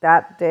 But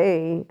that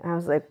day, I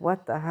was like,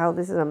 what the hell?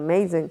 This is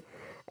amazing.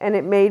 And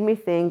it made me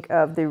think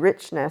of the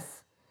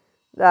richness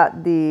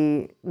that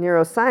the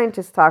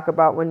neuroscientists talk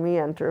about when we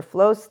enter a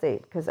flow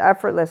state. Because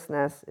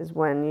effortlessness is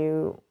when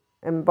you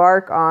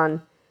embark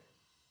on,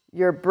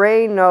 your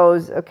brain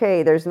knows,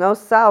 okay, there's no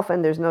self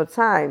and there's no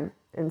time.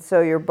 And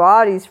so your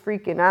body's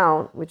freaking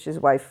out, which is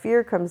why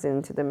fear comes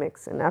into the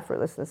mix and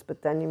effortlessness,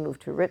 but then you move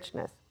to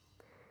richness.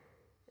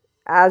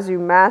 As you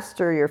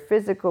master your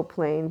physical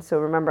plane, so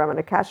remember, I'm an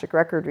Akashic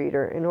record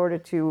reader. In order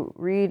to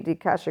read the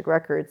Akashic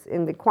records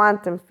in the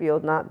quantum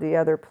field, not the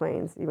other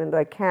planes, even though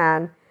I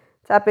can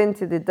tap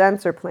into the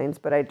denser planes,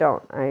 but I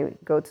don't. I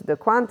go to the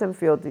quantum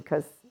field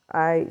because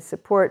I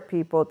support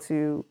people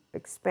to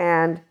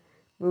expand,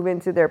 move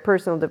into their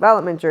personal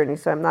development journey.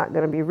 So I'm not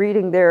going to be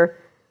reading their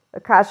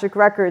Akashic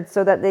records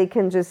so that they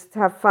can just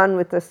have fun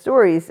with the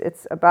stories.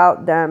 It's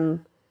about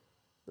them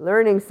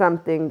learning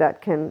something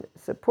that can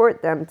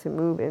support them to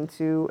move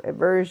into a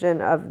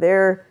version of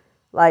their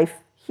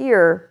life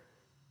here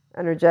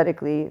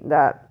energetically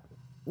that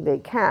they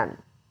can.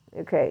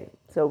 Okay,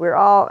 so we're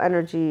all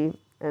energy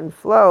and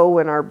flow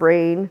when our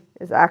brain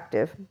is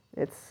active.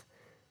 It's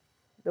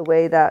the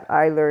way that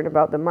I learned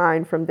about the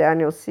mind from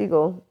Daniel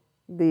Siegel,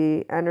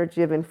 the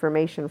energy of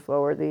information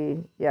flow, or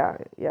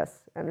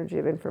energy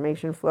of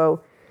information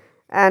flow.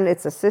 And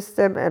it's a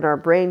system, and our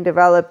brain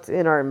developed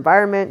in our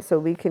environment, so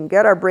we can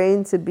get our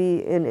brain to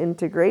be in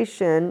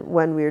integration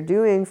when we're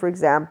doing, for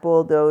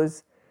example,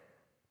 those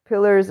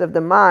pillars of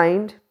the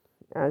mind,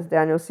 as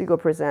Daniel Siegel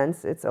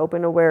presents. It's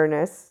open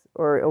awareness,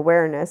 or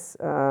awareness,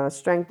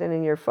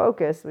 strengthening your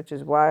focus, which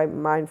is why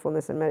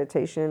mindfulness and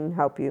meditation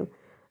help you.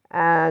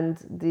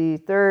 And the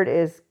third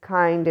is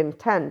kind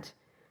intent,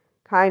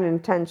 kind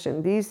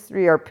intention. These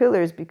three are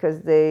pillars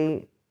because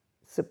they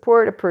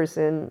support a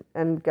person,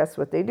 and guess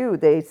what they do?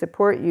 They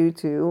support you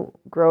to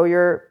grow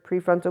your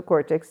prefrontal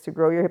cortex, to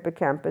grow your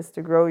hippocampus,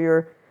 to grow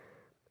your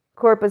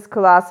corpus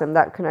callosum,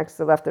 that connects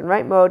the left and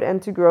right mode,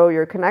 and to grow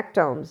your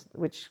connectomes,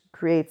 which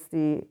creates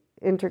the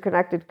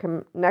interconnected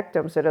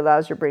connectome, so it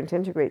allows your brain to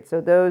integrate. So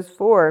those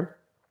four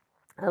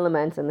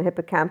elements, and the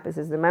hippocampus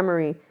is the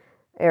memory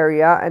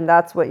area, and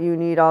that's what you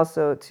need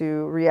also to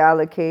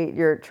reallocate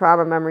your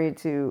trauma memory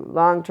to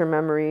long-term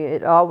memory.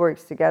 It all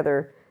works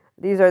together.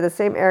 These are the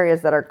same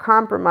areas that are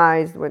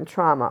compromised when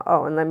trauma.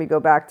 Oh, and let me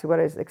go back to what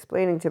I was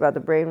explaining to you about the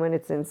brain when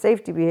it's in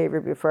safety behavior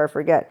before I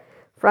forget.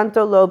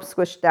 Frontal lobe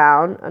squished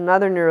down.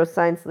 Another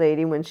neuroscience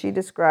lady, when she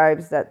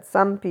describes that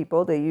some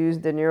people, they use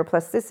the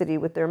neuroplasticity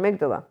with their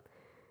amygdala.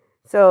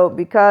 So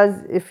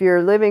because if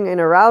you're living in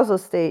arousal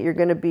state, you're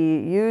going to be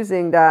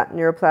using that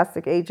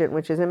neuroplastic agent,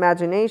 which is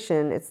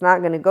imagination. It's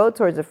not going to go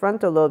towards the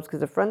frontal lobes because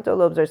the frontal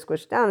lobes are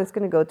squished down. It's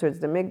going to go towards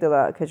the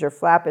amygdala because your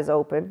flap is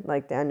open,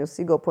 like Daniel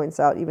Siegel points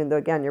out, even though,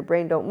 again, your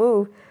brain don't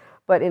move.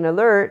 But in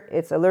alert,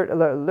 it's alert,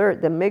 alert,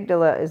 alert. The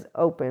amygdala is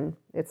open.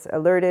 It's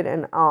alerted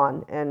and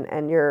on.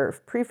 And your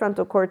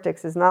prefrontal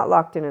cortex is not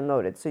locked in and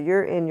loaded. So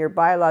you're in your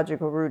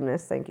biological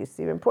rudeness. Thank you,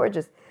 Stephen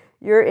Porges.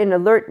 You're in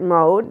alert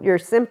mode. Your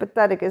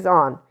sympathetic is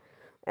on.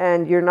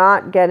 And you're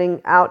not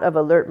getting out of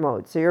alert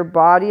mode. So your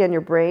body and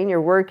your brain, you're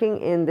working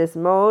in this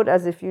mode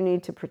as if you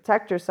need to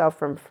protect yourself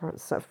from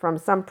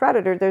some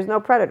predator. There's no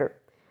predator.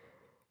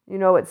 You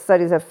know, what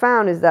studies have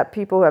found is that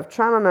people who have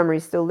trauma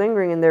memories still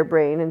lingering in their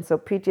brain. And so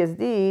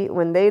PTSD,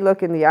 when they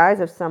look in the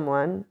eyes of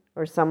someone,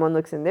 or someone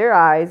looks in their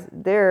eyes,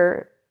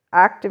 their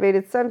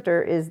activated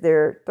center is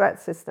their threat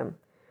system.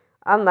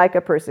 Unlike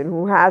a person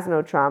who has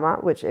no trauma,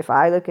 which if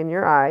I look in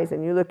your eyes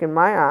and you look in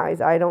my eyes,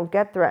 I don't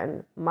get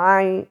threatened.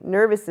 My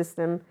nervous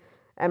system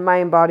and my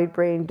embodied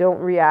brain don't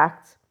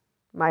react.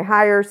 My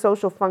higher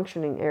social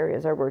functioning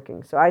areas are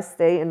working. So I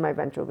stay in my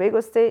ventral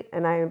vagal state,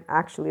 and I am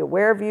actually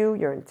aware of you.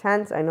 You're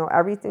intense. I know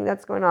everything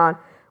that's going on.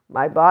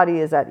 My body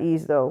is at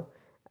ease, though.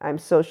 I'm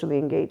socially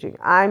engaging.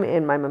 I'm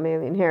in my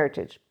mammalian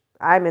heritage.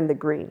 I'm in the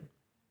green.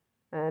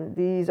 And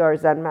these are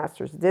Zen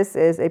masters. This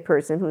is a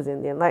person who's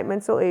in the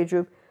Enlightenment soul age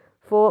group,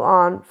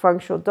 full-on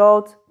functional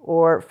adult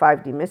or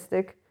 5D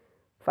mystic.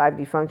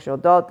 5D functional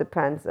adult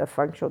depends. A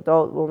functional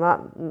adult will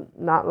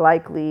not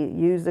likely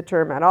use the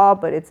term at all,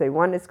 but it's a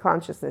oneness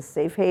consciousness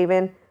safe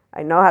haven.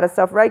 I know how to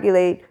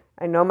self-regulate.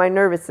 I know my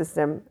nervous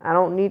system. I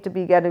don't need to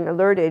be getting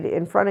alerted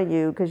in front of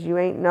you because you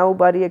ain't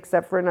nobody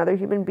except for another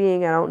human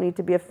being. I don't need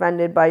to be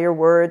offended by your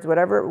words,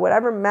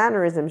 whatever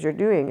mannerisms you're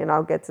doing, and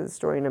I'll get to the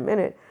story in a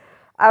minute.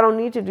 I don't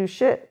need to do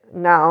shit.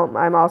 Now,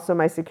 I'm also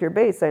my secure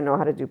base. I know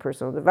how to do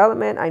personal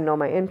development. I know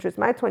my interests.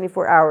 My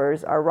 24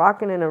 hours are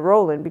rocking and a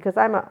rolling because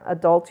I'm an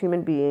adult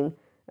human being,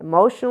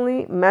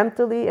 emotionally,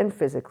 mentally, and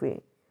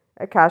physically.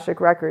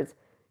 Akashic records.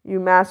 You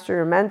master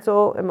your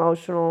mental,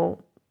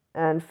 emotional,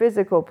 and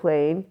physical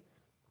plane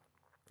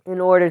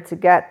in order to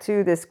get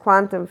to this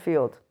quantum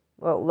field.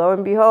 Well, lo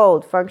and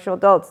behold, functional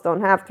adults don't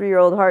have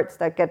 3-year-old hearts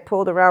that get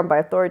pulled around by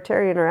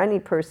authoritarian or any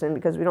person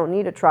because we don't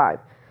need a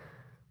tribe.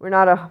 We're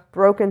not a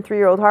broken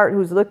 3-year-old heart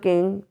who's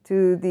looking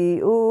to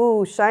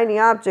the, shiny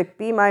object,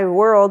 be my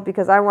world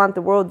because I want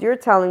the world you're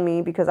telling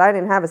me because I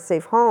didn't have a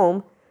safe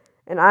home.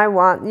 And I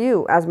want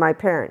you as my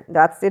parent.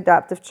 That's the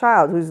adaptive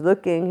child who's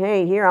looking,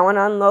 hey, here, I want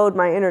to unload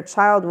my inner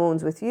child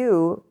wounds with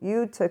you.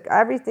 You took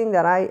everything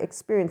that I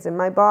experienced in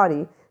my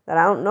body that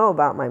I don't know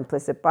about, my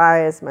implicit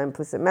bias, my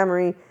implicit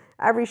memory,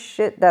 every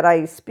shit that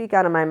I speak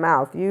out of my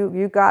mouth.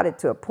 You got it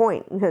to a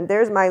point. And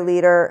there's my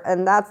leader,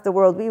 and that's the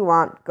world we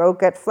want. Go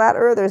get flat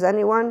earthers,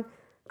 anyone?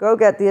 Go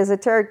get the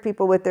esoteric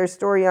people with their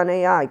story on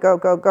AI. Go,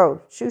 go,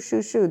 go. Shoo,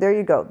 shoo, shoo. There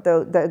you go.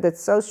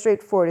 That's so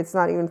straightforward, it's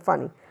not even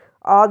funny.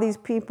 All these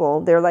people,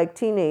 they're like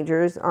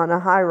teenagers on a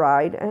high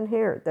ride, and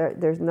here,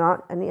 there's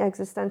not any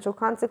existential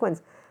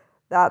consequence.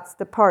 That's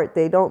the part.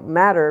 They don't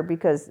matter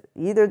because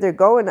either they're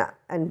going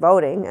and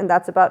voting, and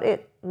that's about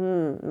it.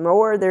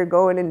 Or they're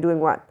going and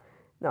doing what?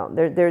 No,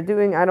 they're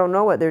doing, I don't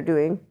know what they're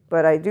doing,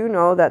 but I do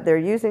know that they're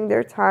using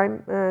their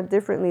time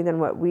differently than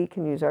what we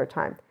can use our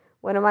time.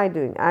 What am I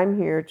doing? I'm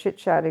here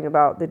chit-chatting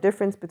about the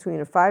difference between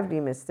a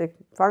 5D mystic,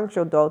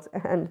 functional adults,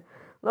 and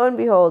lo and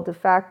behold, the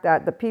fact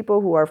that the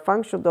people who are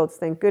functional adults,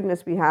 thank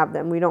goodness we have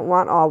them. We don't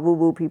want all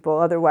woo-woo people,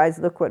 otherwise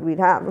look what we'd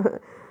have.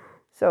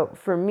 So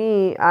for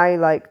me, I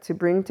like to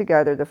bring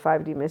together the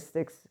 5D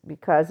mystics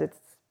because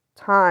it's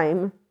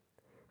time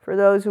for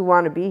those who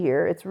want to be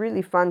here. It's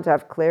really fun to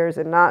have clairs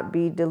and not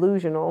be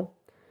delusional,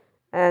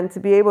 and to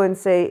be able to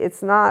say,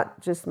 it's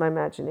not just my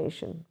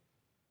imagination.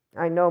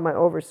 I know my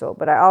oversoul,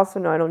 but I also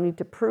know I don't need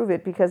to prove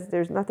it because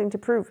there's nothing to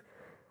prove.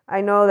 I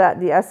know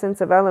that the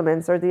essence of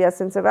elements are the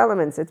essence of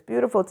elements. It's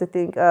beautiful to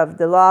think of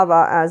the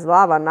lava as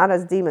lava, not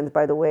as demons,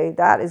 by the way.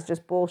 That is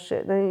just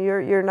bullshit.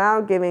 You're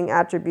now giving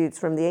attributes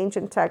from the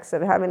ancient texts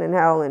of heaven and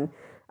hell, and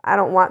I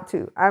don't want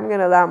to. I'm going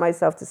to allow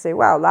myself to say,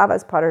 wow, lava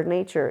is part of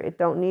nature. It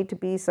don't need to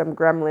be some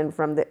gremlin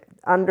from the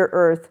under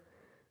earth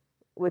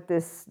with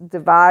this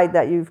divide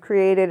that you've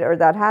created or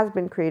that has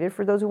been created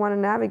for those who want to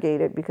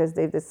navigate it because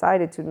they've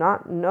decided to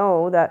not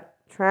know that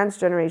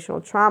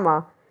transgenerational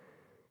trauma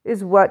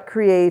is what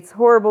creates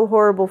horrible,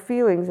 horrible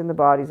feelings in the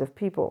bodies of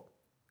people.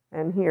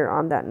 And here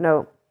on that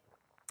note,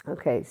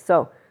 okay,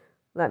 so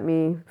let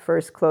me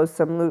first close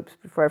some loops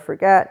before I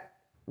forget.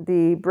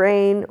 The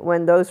brain,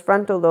 when those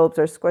frontal lobes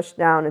are squished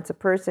down, it's a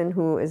person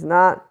who is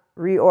not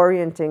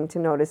reorienting to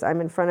notice,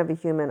 I'm in front of a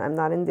human, I'm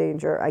not in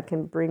danger, I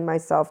can bring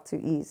myself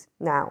to ease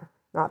now,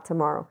 not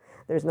tomorrow.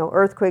 There's no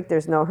earthquake,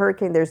 there's no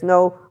hurricane, there's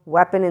no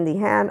weapon in the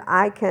hand.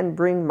 I can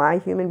bring my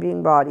human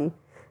being body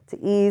to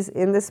ease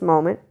in this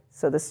moment.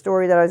 So the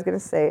story that I was going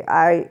to say,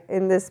 I,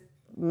 in this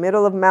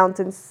middle of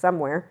mountains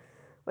somewhere,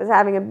 was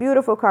having a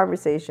beautiful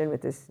conversation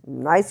with this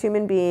nice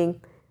human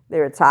being. They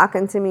were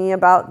talking to me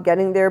about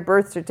getting their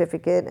birth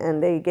certificate,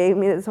 and they gave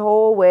me this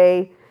whole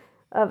way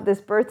of this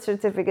birth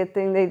certificate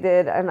thing they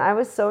did. And I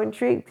was so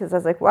intrigued because I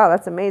was like, wow,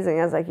 that's amazing.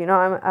 I was like,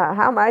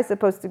 how am I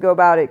supposed to go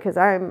about it? Because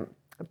I'm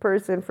a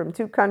person from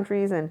 2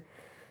 countries, and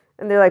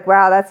they're like,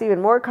 wow, that's even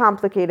more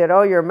complicated.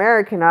 Oh, you're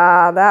American.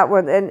 That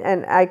one.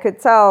 And I could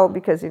tell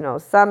because,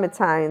 some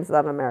Italians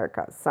love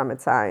America. Some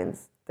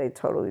Italians, they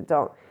totally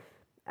don't.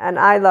 And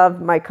I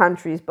love my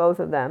countries, both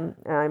of them.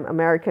 I'm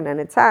American and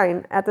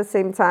Italian. At the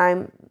same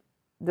time,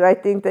 do I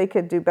think they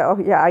could do better? Oh,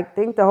 yeah, I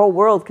think the whole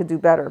world could do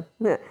better.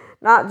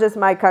 Not just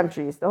my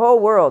countries, the whole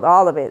world,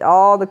 all of it,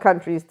 all the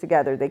countries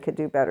together, they could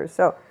do better.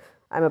 So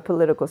I'm a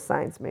political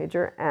science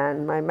major,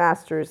 and my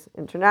master's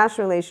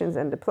international relations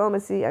and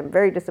diplomacy. I'm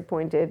very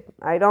disappointed.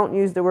 I don't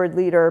use the word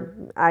leader.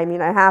 I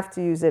mean, I have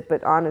to use it,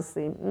 but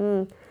honestly,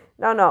 no,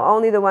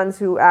 only the ones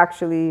who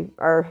actually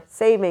are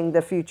saving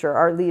the future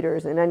are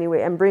leaders in any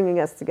way and bringing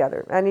us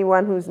together.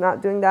 Anyone who's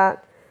not doing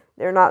that,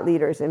 they're not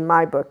leaders in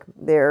my book.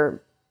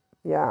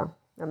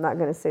 I'm not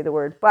going to say the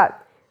word,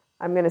 but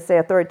I'm going to say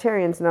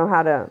authoritarians know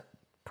how to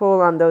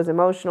pull on those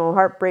emotional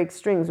heartbreak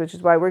strings, which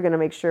is why we're going to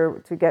make sure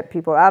to get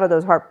people out of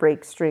those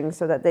heartbreak strings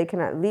so that they can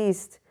at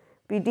least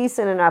be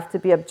decent enough to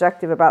be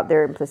objective about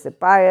their implicit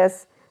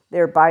bias,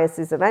 their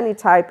biases of any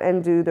type,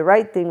 and do the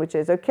right thing, which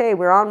is, okay,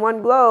 we're on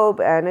one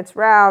globe and it's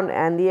round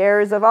and the air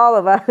is of all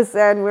of us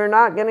and we're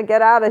not going to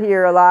get out of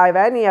here alive,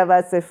 any of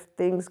us, if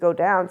things go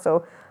down.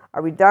 So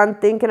are we done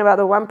thinking about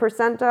the 1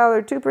 percentile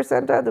or 2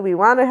 percentile? Do we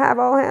want to have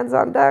all hands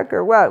on deck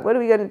or what? What are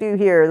we going to do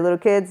here? Little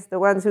kids, the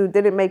ones who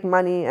didn't make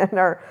money and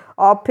are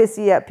all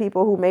pissy at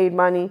people who made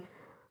money.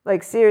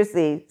 Like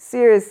seriously,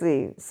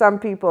 some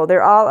people,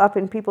 they're all up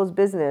in people's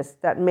business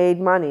that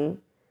made money.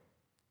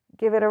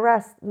 Give it a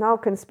rest. No,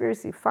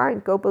 conspiracy.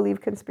 Fine, go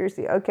believe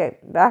conspiracy. Okay,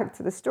 back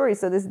to the story.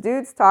 So this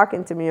dude's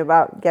talking to me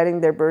about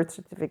getting their birth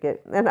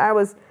certificate. And I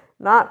was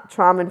not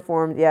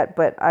trauma-informed yet,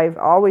 but I've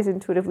always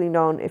intuitively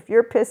known if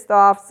you're pissed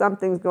off,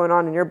 something's going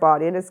on in your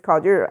body, and it's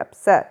called you're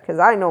upset, because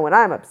I know when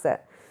I'm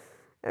upset.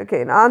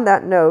 Okay, and on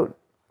that note,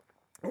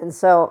 and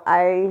so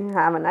I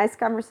have a nice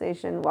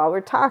conversation while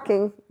we're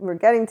talking. We're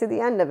getting to the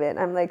end of it.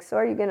 I'm like, so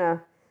are you going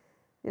to,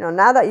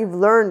 now that you've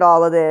learned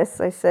all of this,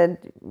 I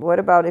said, what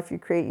about if you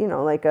create,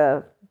 like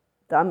a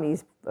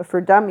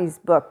for dummies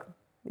book?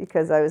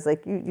 Because I was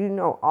like, you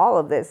know all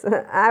of this.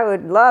 I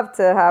would love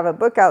to have a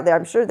book out there.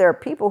 I'm sure there are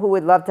people who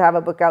would love to have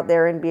a book out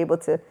there and be able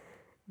to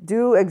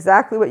do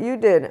exactly what you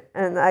did.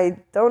 And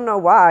I don't know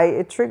why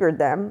it triggered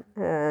them.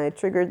 It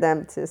triggered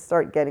them to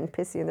start getting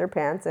pissy in their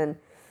pants. And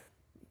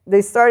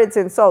they started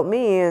to insult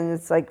me, and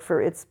it's like,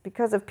 it's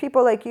because of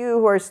people like you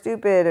who are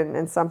stupid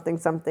and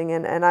something.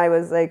 And I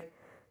was like,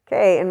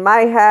 okay, in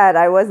my head,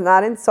 I was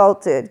not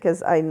insulted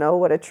because I know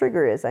what a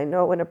trigger is. I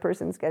know when a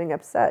person's getting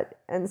upset.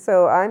 And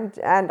so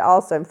and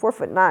also I'm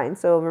 4'9".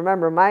 So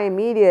remember, my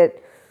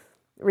immediate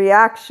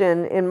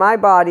reaction in my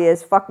body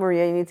is, fuck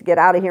Maria, you need to get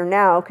out of here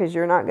now because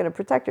you're not going to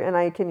protect her. And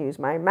I can use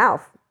my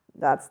mouth.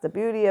 That's the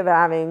beauty of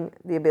having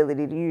the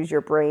ability to use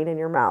your brain and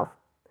your mouth.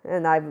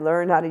 And I've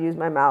learned how to use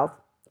my mouth,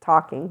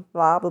 talking,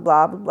 blah, blah,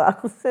 blah, blah,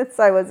 blah, since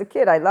I was a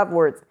kid. I love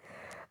words.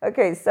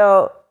 Okay,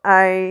 so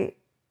I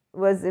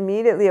was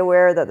immediately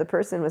aware that the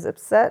person was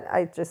upset.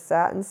 I just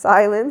sat in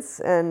silence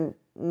and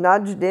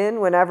nudged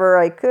in whenever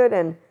I could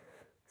and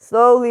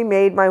slowly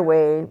made my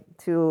way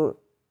to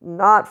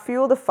not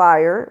fuel the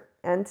fire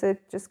and to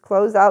just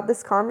close out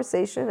this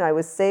conversation. I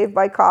was saved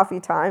by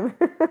coffee time.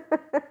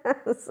 I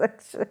was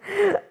like,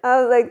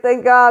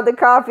 thank God the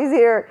coffee's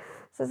here.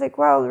 So I was like,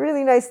 well,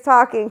 really nice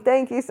talking.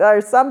 Thank you,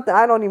 or something.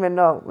 I don't even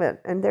know.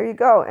 And there you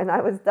go. And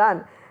I was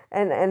done.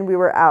 And we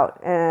were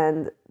out.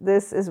 And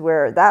this is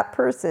where that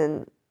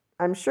person,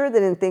 I'm sure they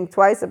didn't think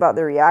twice about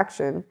their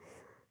reaction,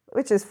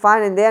 which is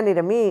fine and dandy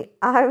to me.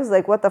 I was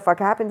like, what the fuck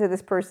happened to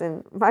this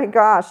person? My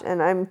gosh.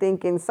 And I'm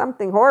thinking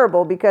something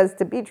horrible, because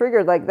to be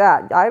triggered like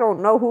that, I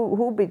don't know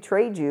who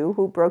betrayed you,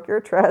 who broke your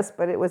trust,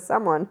 but it was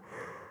someone.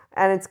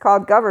 And it's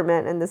called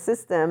government and the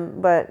system.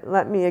 But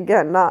let me,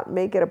 again, not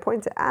make it a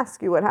point to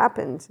ask you what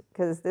happened,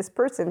 because this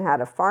person had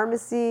a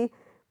pharmacy,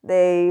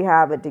 they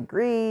have a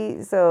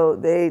degree, so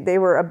they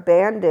were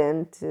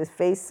abandoned to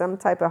face some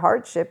type of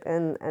hardship,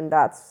 and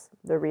that's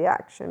the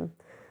reaction.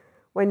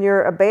 When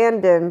you're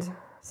abandoned,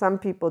 some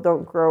people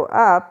don't grow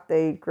up,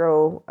 they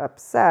grow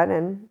upset,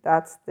 and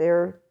that's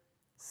their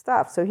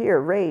stuff. So here,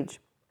 rage.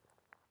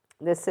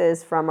 This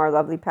is from our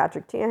lovely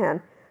Patrick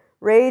Tiahan.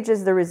 Rage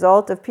is the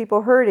result of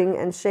people hurting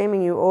and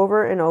shaming you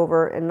over and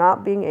over and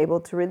not being able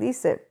to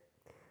release it.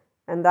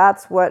 And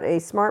that's what a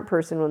smart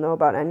person will know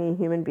about any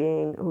human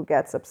being who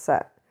gets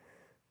upset,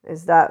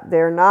 is that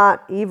they're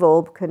not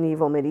evil,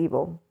 Knievel,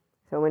 medieval.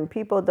 So when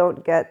people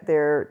don't get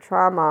their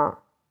trauma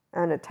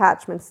and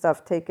attachment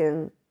stuff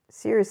taken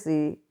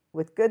seriously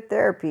with good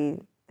therapy,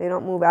 they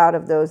don't move out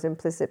of those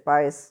implicit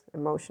bias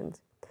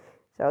emotions.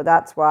 So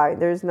that's why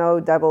there's no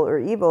devil or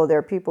evil. There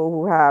are people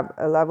who have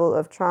a level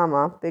of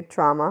trauma, big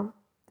trauma.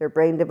 Their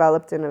brain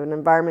developed in an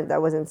environment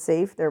that wasn't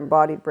safe, their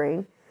embodied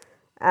brain.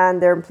 And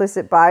their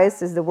implicit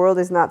bias is the world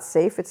is not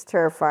safe, it's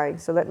terrifying.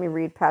 So let me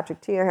read Patrick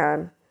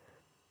Tiahan.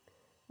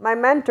 My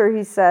mentor,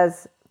 he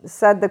said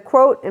the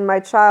quote in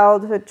my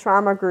childhood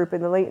trauma group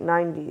in the late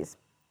 90s.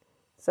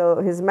 So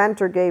his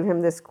mentor gave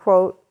him this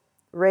quote: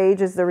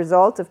 rage is the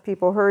result of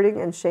people hurting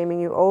and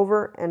shaming you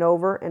over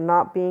and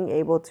not being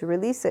able to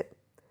release it.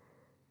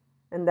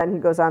 And then he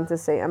goes on to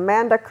say,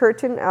 Amanda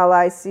Curtin,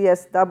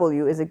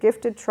 LICSW, is a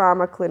gifted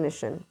trauma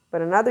clinician,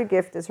 but another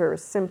gift is her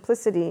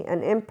simplicity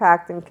and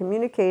impact in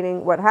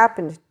communicating what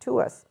happened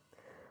to us.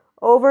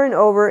 Over and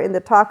over in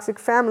the toxic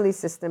family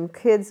system,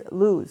 kids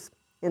lose.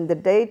 In the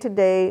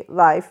day-to-day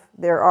life,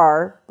 there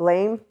are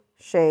blame,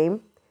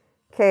 shame,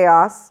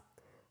 chaos,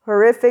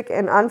 horrific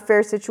and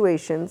unfair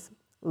situations,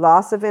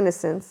 loss of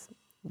innocence,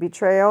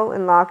 betrayal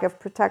and lack of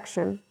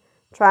protection,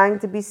 trying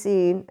to be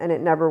seen, and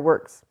it never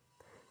works.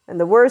 And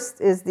the worst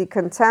is the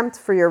contempt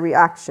for your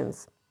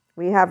reactions.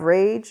 We have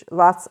rage,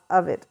 lots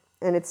of it,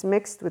 and it's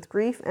mixed with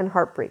grief and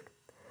heartbreak.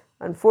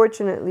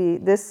 Unfortunately,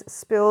 this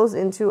spills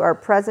into our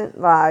present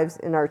lives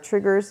in our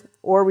triggers,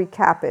 or we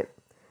cap it,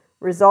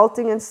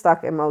 resulting in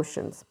stuck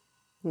emotions.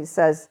 He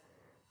says,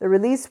 the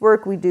release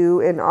work we do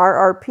in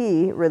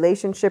RRP,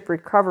 Relationship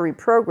Recovery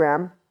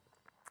Program,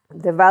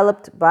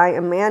 developed by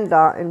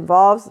Amanda,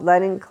 involves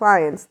letting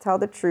clients tell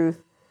the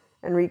truth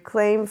and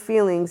reclaim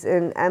feelings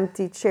in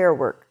empty chair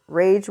work,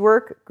 rage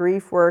work,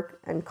 grief work,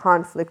 and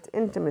conflict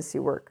intimacy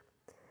work.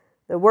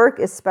 The work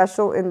is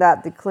special in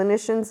that the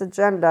clinician's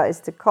agenda is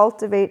to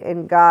cultivate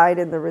and guide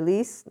in the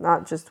release,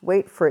 not just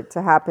wait for it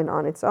to happen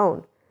on its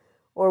own,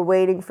 or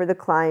waiting for the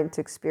client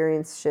to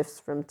experience shifts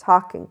from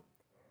talking.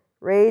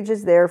 Rage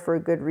is there for a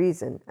good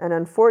reason, and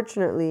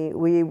unfortunately,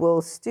 we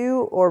will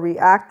stew or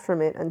react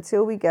from it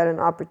until we get an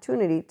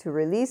opportunity to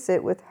release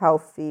it with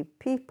healthy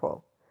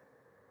people.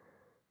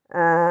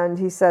 And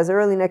he says,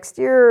 early next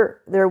year,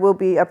 there will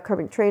be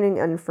upcoming training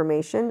and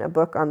information, a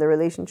book on the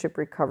relationship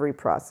recovery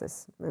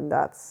process. And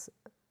that's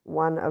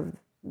one of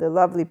the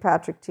lovely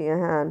Patrick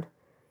Tiahan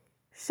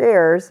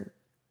shares,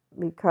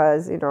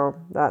 because,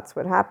 that's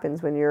what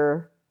happens when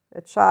you're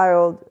a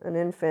child, an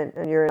infant,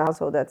 and you're in a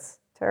household that's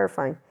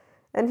terrifying.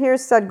 And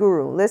here's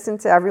Sadhguru. Listen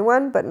to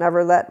everyone, but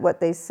never let what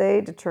they say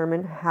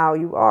determine how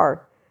you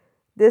are.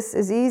 This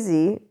is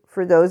easy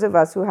for those of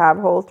us who have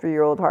whole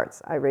 3-year-old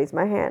hearts. I raise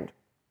my hand.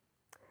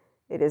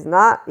 It is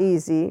not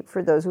easy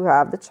for those who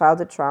have the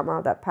childhood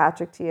trauma that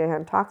Patrick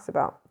Tiahan talks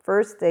about.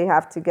 First, they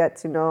have to get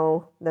to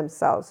know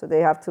themselves. So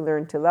they have to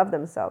learn to love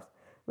themselves,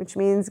 which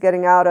means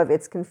getting out of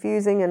it's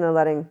confusing and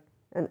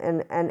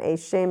a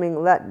shaming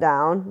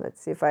letdown.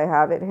 Let's see if I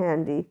have it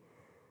handy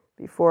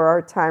before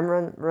our time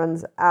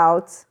runs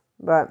out.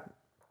 But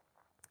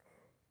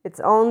It's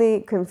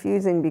only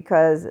confusing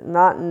because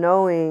not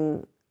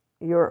knowing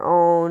your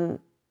own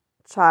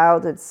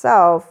childhood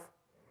self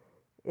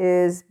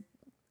is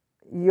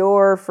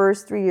your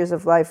first 3 years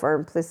of life are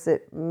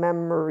implicit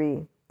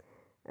memory.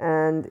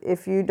 And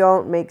if you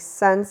don't make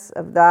sense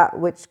of that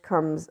which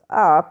comes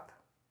up,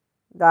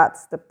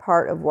 that's the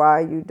part of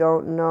why you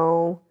don't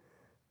know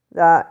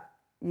that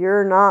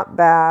you're not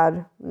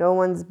bad. No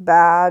one's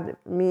bad,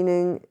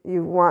 meaning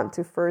you want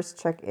to first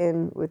check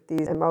in with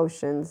these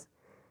emotions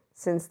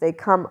since they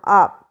come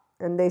up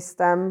and they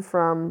stem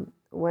from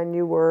when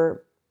you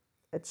were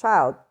a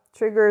child.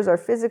 Triggers are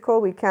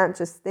physical. We can't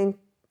just think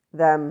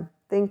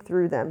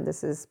through them.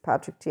 This is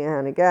Patrick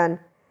Tiahan again.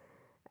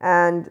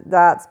 And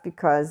that's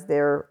because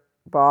they're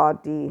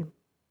body.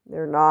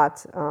 They're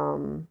not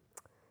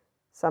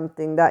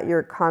something that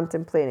you're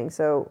contemplating.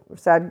 So,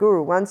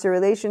 Sadhguru, once your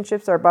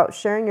relationships are about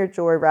sharing your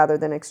joy rather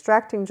than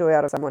extracting joy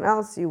out of someone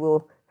else, you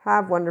will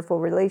have wonderful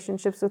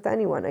relationships with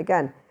anyone.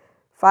 Again,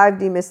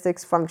 5D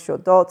mystics, functional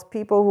adults,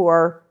 people who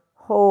are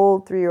whole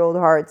 3-year-old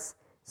hearts.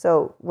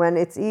 So when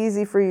it's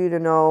easy for you to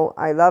know,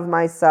 I love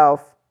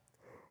myself,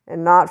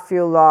 and not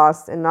feel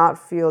lost, and not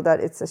feel that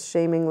it's a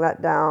shaming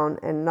letdown,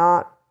 and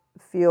not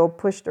feel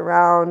pushed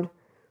around,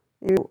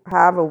 you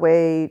have a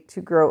way to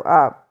grow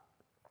up.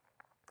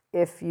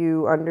 If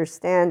you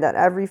understand that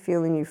every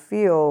feeling you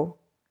feel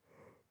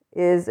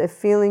is a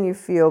feeling you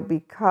feel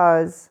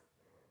because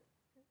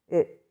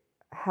it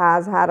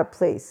has had a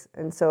place.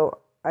 And so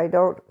I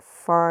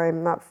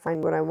not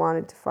find what I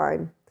wanted to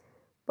find,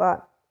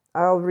 but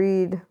I'll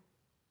read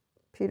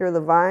Peter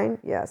Levine.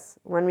 Yes.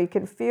 When we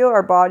can feel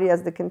our body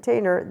as the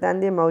container, then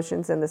the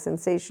emotions and the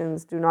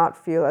sensations do not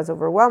feel as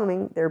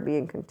overwhelming. They're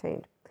being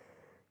contained.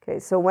 Okay.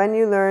 So when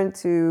you learn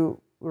to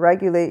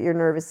regulate your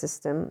nervous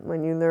system,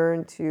 when you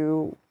learn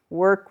to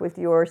work with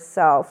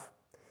yourself,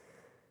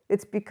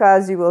 it's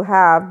because you will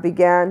have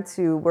began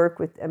to work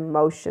with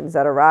emotions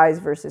that arise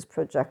versus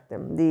project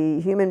them.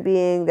 The human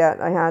being that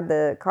I had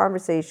the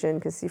conversation,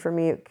 because see, for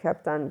me, it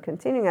kept on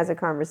continuing as a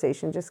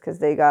conversation just because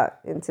they got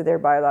into their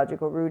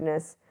biological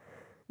rudeness,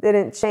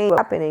 didn't change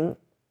what's happening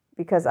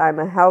because I'm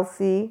a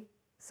healthy,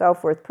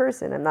 self-worth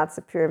person. I'm not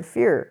secure in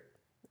fear.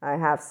 I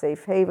have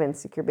safe haven,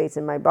 secure base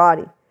in my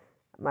body.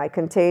 My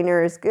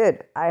container is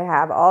good. I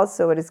have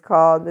also what is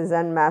called the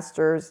Zen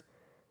Master's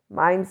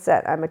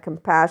mindset. I'm a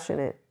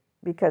compassionate.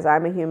 Because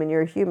I'm a human,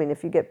 you're a human.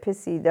 If you get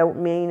pissy,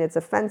 don't mean it's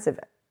offensive.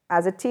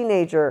 As a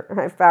teenager,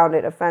 I found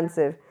it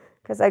offensive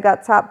because I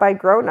got taught by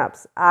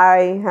grown-ups.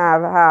 I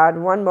have had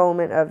one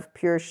moment of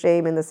pure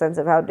shame in the sense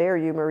of, how dare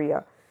you,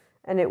 Maria?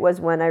 And it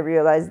was when I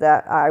realized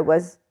that I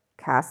was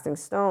casting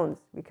stones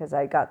because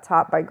I got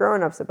taught by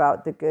grown-ups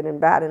about the good and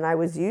bad, and I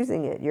was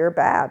using it. You're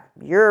bad.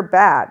 You're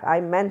bad.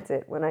 I meant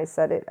it when I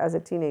said it as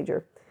a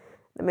teenager.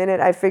 The minute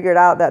I figured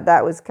out that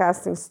that was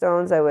casting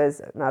stones, I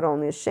was not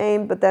only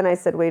ashamed, but then I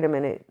said, wait a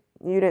minute.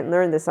 You didn't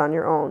learn this on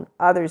your own.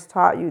 Others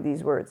taught you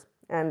these words.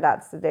 And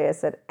that's the day I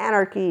said,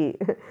 anarchy.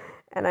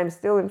 And I'm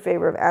still in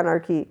favor of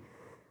anarchy.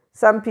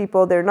 Some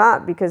people, they're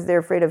not because they're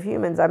afraid of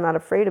humans. I'm not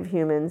afraid of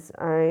humans.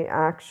 I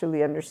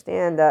actually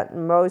understand that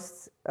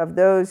most of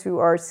those who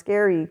are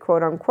scary,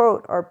 quote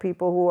unquote, are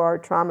people who are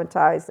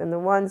traumatized. And the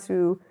ones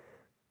who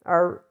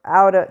are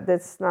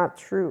that's not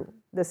true.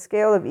 The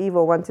Scale of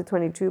Evil, 1 to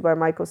 22 by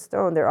Michael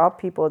Stone, they're all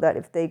people that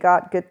if they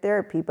got good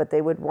therapy, but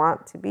they would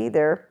want to be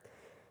there,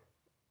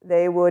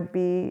 they would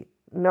be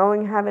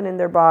knowing heaven in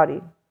their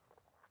body.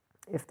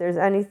 If there's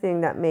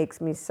anything that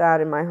makes me sad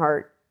in my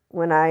heart,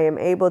 when I am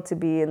able to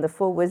be in the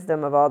full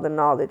wisdom of all the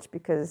knowledge,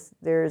 because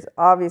there's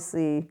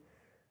obviously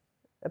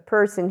a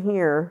person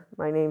here,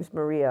 my name's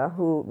Maria,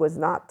 who was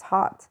not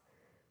taught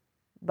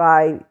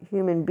by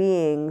human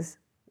beings.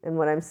 And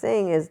what I'm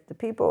saying is the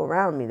people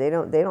around me, they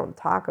don't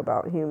talk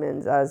about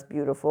humans as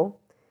beautiful.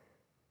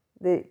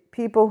 The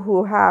people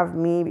who have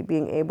me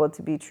being able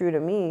to be true to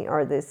me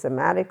are the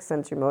somatic,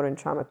 sensory motor, and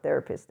trauma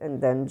therapist,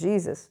 and then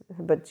Jesus.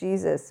 But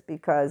Jesus,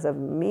 because of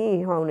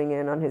me honing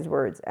in on his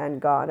words, and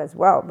God as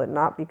well, but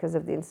not because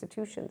of the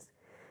institutions.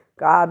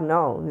 God,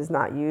 no, is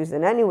not used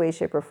in any way,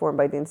 shape, or form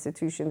by the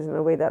institutions in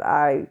the way that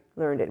I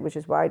learned it, which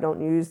is why I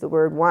don't use the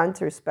word one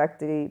to respect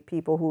the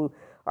people who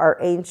are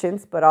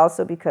ancients, but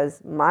also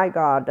because my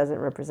God doesn't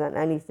represent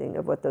anything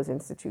of what those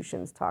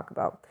institutions talk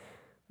about.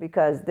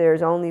 Because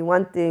there's only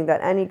one thing that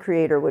any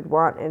creator would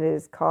want, and it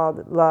is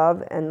called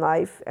love and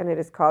life, and it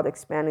is called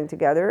expanding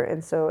together.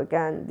 And so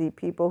again, the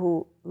people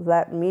who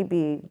let me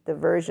be the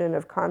version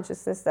of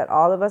consciousness that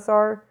all of us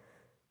are,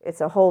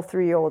 it's a whole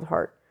 3-year-old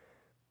heart.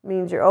 It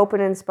means you're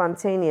open and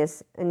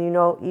spontaneous, and you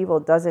know evil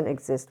doesn't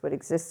exist. What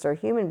exists are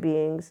human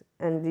beings,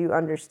 and you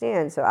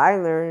understand. So I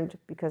learned,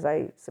 because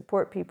I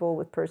support people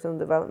with personal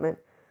development,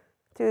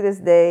 to this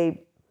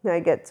day,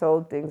 I get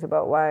told things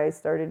about why I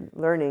started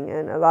learning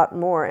and a lot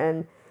more.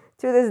 And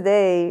to this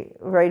day,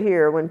 right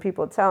here, when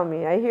people tell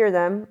me, I hear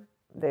them,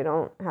 they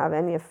don't have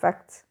any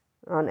effect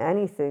on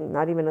anything,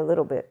 not even a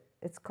little bit.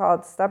 It's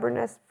called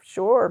stubbornness.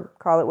 Sure,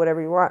 call it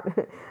whatever you want.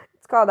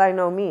 It's called I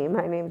know me.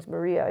 My name's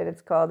Maria, and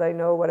it's called I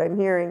know what I'm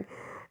hearing.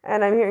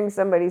 And I'm hearing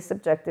somebody's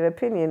subjective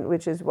opinion,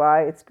 which is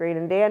why it's great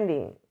and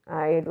dandy.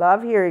 I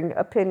love hearing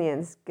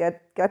opinions.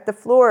 Get the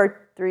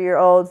floor,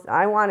 3-year-olds.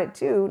 I want it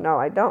too. No,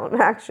 I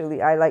don't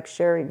actually. I like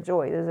sharing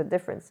joy. There's a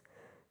difference.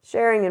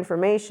 Sharing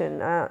information.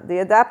 The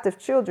adaptive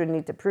children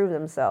need to prove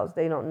themselves.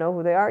 They don't know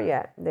who they are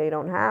yet. They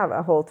don't have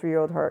a whole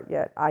 3-year-old heart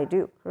yet. I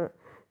do.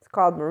 It's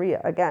called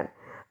Maria. Again,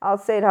 I'll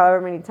say it however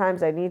many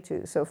times I need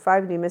to. So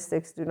 5D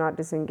mystics do not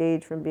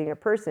disengage from being a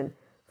person.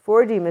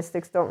 4D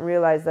mystics don't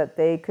realize that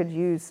they could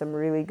use some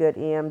really good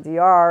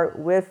EMDR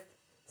with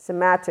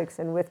somatics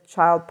and with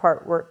child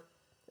part work.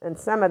 And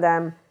some of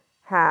them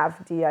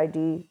have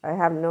DID. I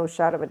have no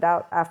shadow of a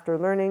doubt after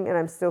learning, and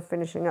I'm still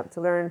finishing up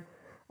to learn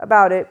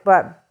about it.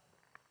 But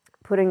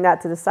putting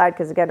that to the side,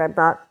 because again, I'm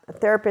not a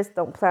therapist,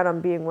 don't plan on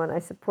being one. I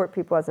support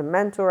people as a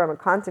mentor. I'm a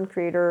content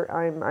creator.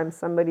 I'm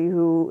somebody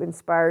who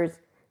inspires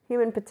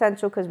human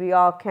potential, because we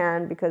all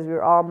can, because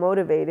we're all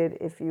motivated.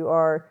 If you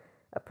are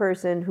a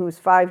person who's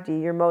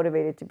 5D, you're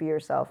motivated to be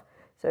yourself.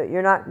 So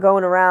you're not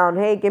going around,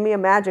 hey, give me a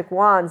magic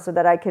wand so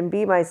that I can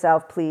be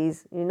myself,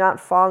 please. You're not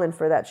falling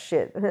for that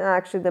shit.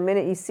 Actually, the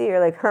minute you see it, you're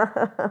like,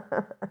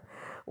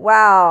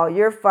 wow,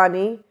 you're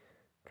funny,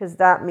 because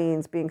that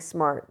means being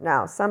smart.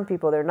 Now, some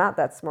people, they're not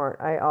that smart.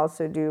 I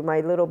also do my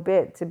little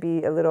bit to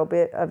be a little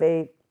bit of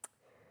a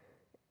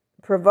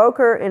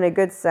provoker in a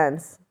good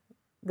sense.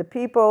 The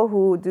people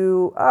who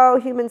do,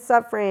 human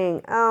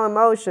suffering,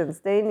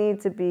 emotions, they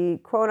need to be,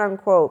 quote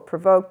unquote,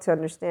 provoked to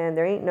understand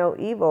there ain't no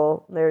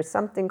evil. There's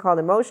something called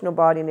emotional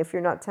body, and if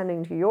you're not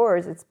tending to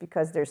yours, it's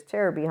because there's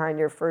terror behind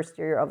your first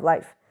year of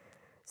life.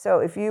 So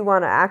if you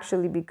want to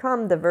actually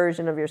become the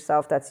version of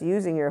yourself that's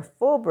using your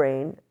full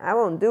brain, I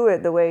won't do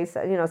it the way,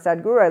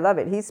 Sadhguru, I love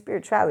it. He's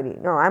spirituality.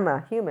 No, I'm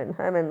a human.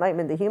 I'm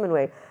enlightenment the human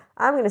way.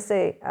 I'm going to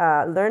say,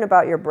 learn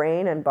about your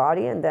brain and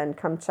body, and then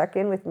come check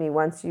in with me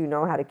once you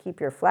know how to keep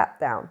your flap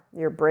down,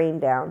 your brain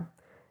down,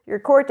 your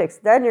cortex.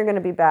 Then you're going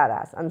to be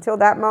badass. Until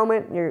that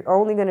moment, you're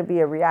only going to be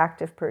a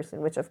reactive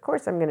person, which of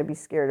course I'm going to be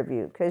scared of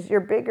you, because you're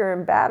bigger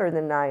and badder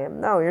than I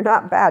am. No, you're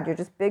not bad. You're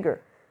just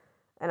bigger.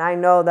 And I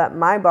know that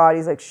my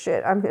body's like,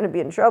 shit, I'm going to be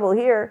in trouble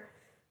here.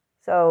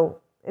 So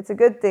it's a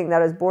good thing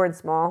that I was born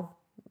small.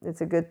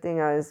 It's a good thing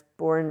I was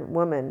born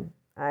woman.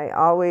 I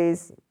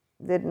always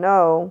did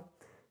know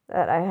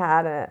that I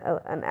had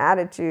an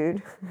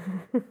attitude.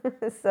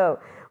 So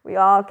we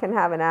all can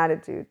have an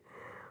attitude.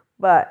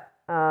 But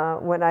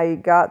when I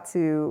got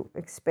to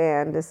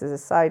expand, this is a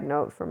side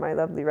note for my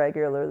lovely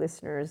regular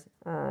listeners,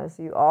 as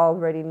you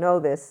already know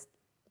this,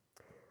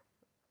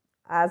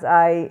 as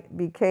I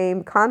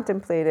became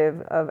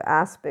contemplative of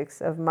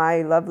aspects of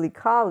my lovely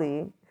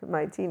Kali,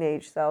 my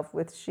teenage self,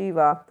 with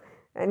Shiva,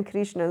 and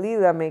Krishna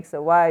Leela makes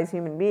a wise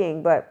human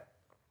being. But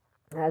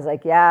I was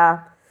like,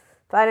 yeah,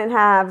 if I didn't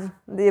have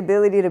the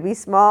ability to be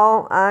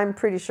small, I'm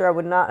pretty sure I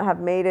would not have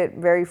made it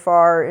very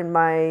far in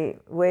my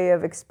way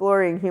of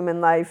exploring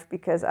human life,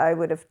 because I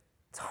would have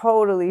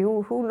totally,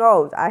 who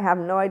knows? I have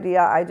no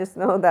idea. I just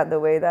know that the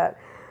way that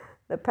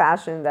the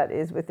passion that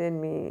is within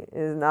me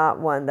is not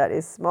one that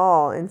is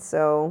small. And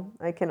so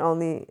I can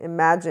only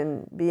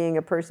imagine being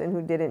a person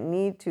who didn't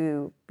need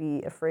to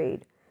be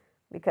afraid.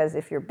 Because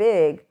if you're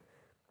big,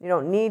 you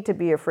don't need to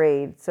be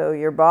afraid. So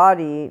your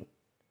body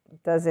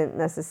doesn't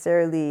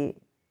necessarily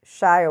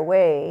shy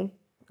away,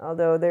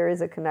 although there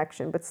is a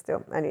connection. But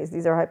still, anyways,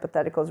 these are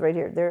hypotheticals right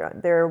here.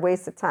 They're a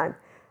waste of time.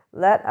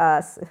 Let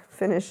us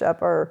finish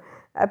up our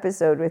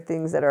episode with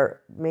things that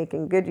are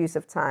making good use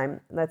of time.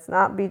 Let's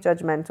not be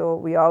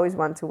judgmental. We always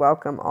want to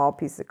welcome all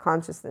pieces of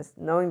consciousness.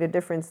 Knowing the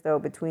difference, though,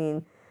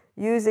 between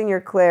using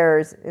your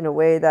clairs in a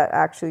way that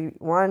actually,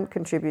 one,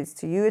 contributes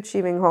to you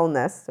achieving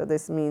wholeness. So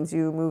this means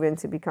you move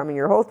into becoming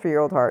your whole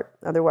 3-year-old heart.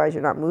 Otherwise,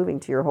 you're not moving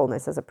to your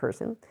wholeness as a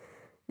person.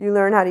 You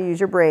learn how to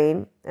use your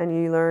brain, and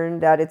you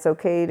learn that it's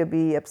okay to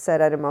be upset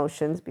at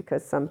emotions,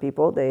 because some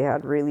people, they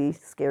had really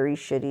scary,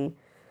 shitty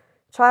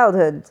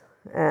childhood.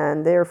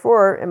 And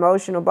therefore,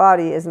 emotional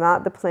body is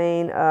not the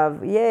plane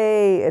of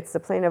yay, it's the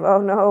plane of oh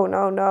no,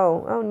 no,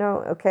 no, oh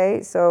no.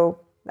 Okay,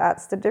 so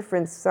that's the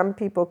difference. Some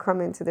people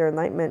come into their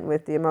enlightenment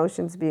with the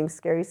emotions being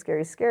scary,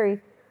 scary, scary.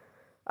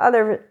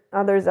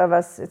 Others of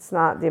us, it's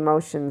not the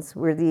emotions.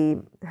 We're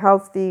the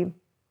healthy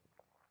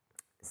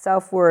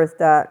self-worth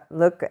that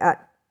look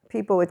at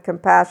people with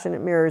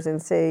compassionate mirrors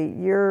and say,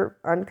 you're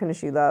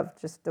unconditionally loved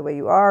just the way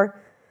you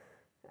are.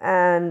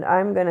 And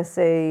I'm going to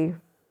say,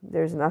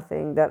 there's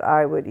nothing that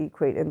I would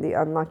equate in the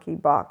unlucky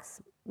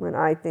box. When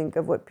I think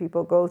of what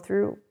people go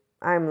through,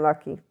 I'm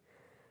lucky.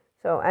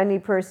 So any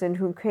person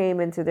who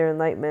came into their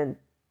enlightenment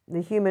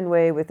the human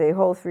way with a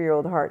whole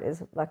 3-year-old heart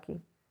is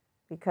lucky,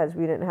 because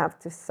we didn't have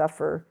to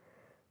suffer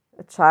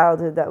a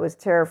childhood that was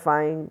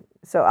terrifying.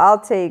 So I'll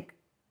take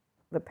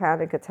the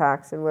panic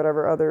attacks and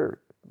whatever other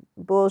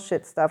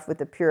bullshit stuff with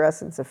the pure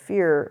essence of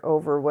fear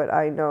over what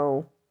I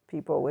know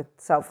people with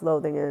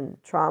self-loathing and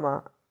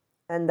trauma.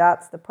 And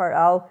that's the part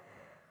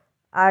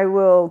I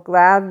will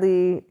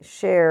gladly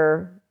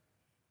share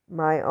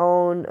my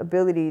own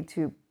ability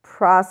to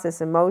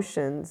process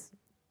emotions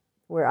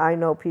where I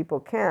know people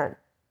can't,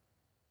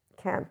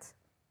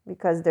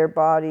 because their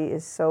body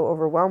is so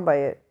overwhelmed by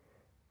it.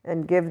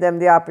 and give them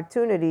the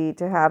opportunity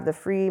to have the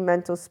free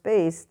mental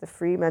space, the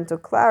free mental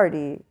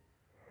clarity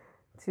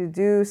to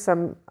do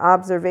some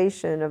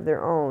observation of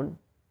their own.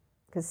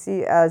 Because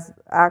see, as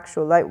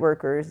actual light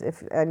workers,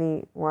 if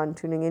anyone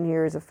tuning in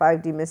here is a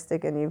 5D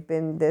mystic and you've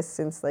been this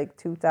since like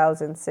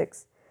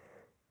 2006,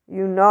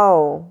 you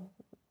know,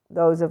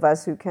 those of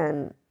us who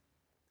can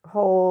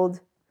hold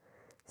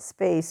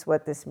space,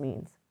 what this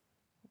means.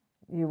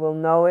 You will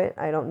know it.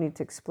 I don't need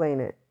to explain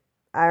it.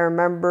 I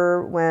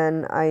remember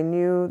when I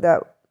knew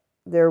that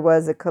there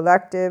was a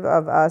collective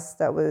of us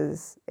that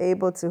was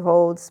able to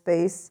hold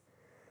space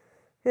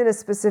in a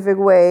specific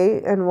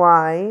way and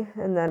why.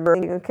 And then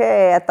thinking,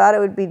 okay, I thought it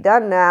would be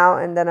done now.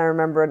 And then I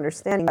remember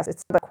understanding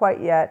it's not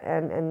quite yet.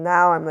 And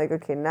now I'm like,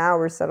 okay, now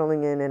we're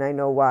settling in and I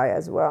know why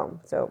as well.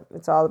 So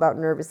it's all about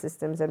nervous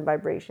systems and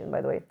vibration,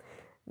 by the way.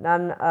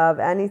 None of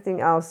anything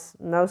else,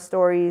 no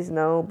stories,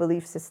 no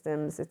belief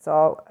systems. It's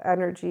all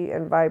energy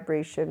and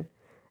vibration.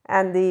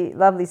 And the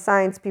lovely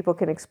science people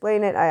can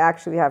explain it. I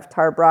actually have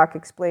Tar Brock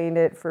explained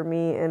it for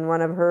me in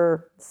one of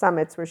her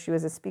summits where she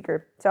was a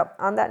speaker. So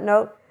on that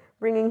note,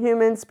 bringing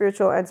human,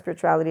 spiritual, and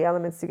spirituality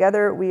elements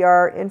together, we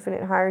are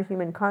infinite higher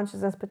human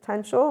consciousness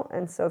potential.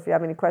 And so if you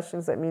have any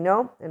questions, let me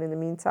know. And in the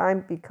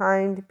meantime, be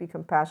kind, be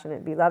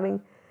compassionate, be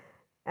loving,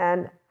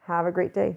 and have a great day.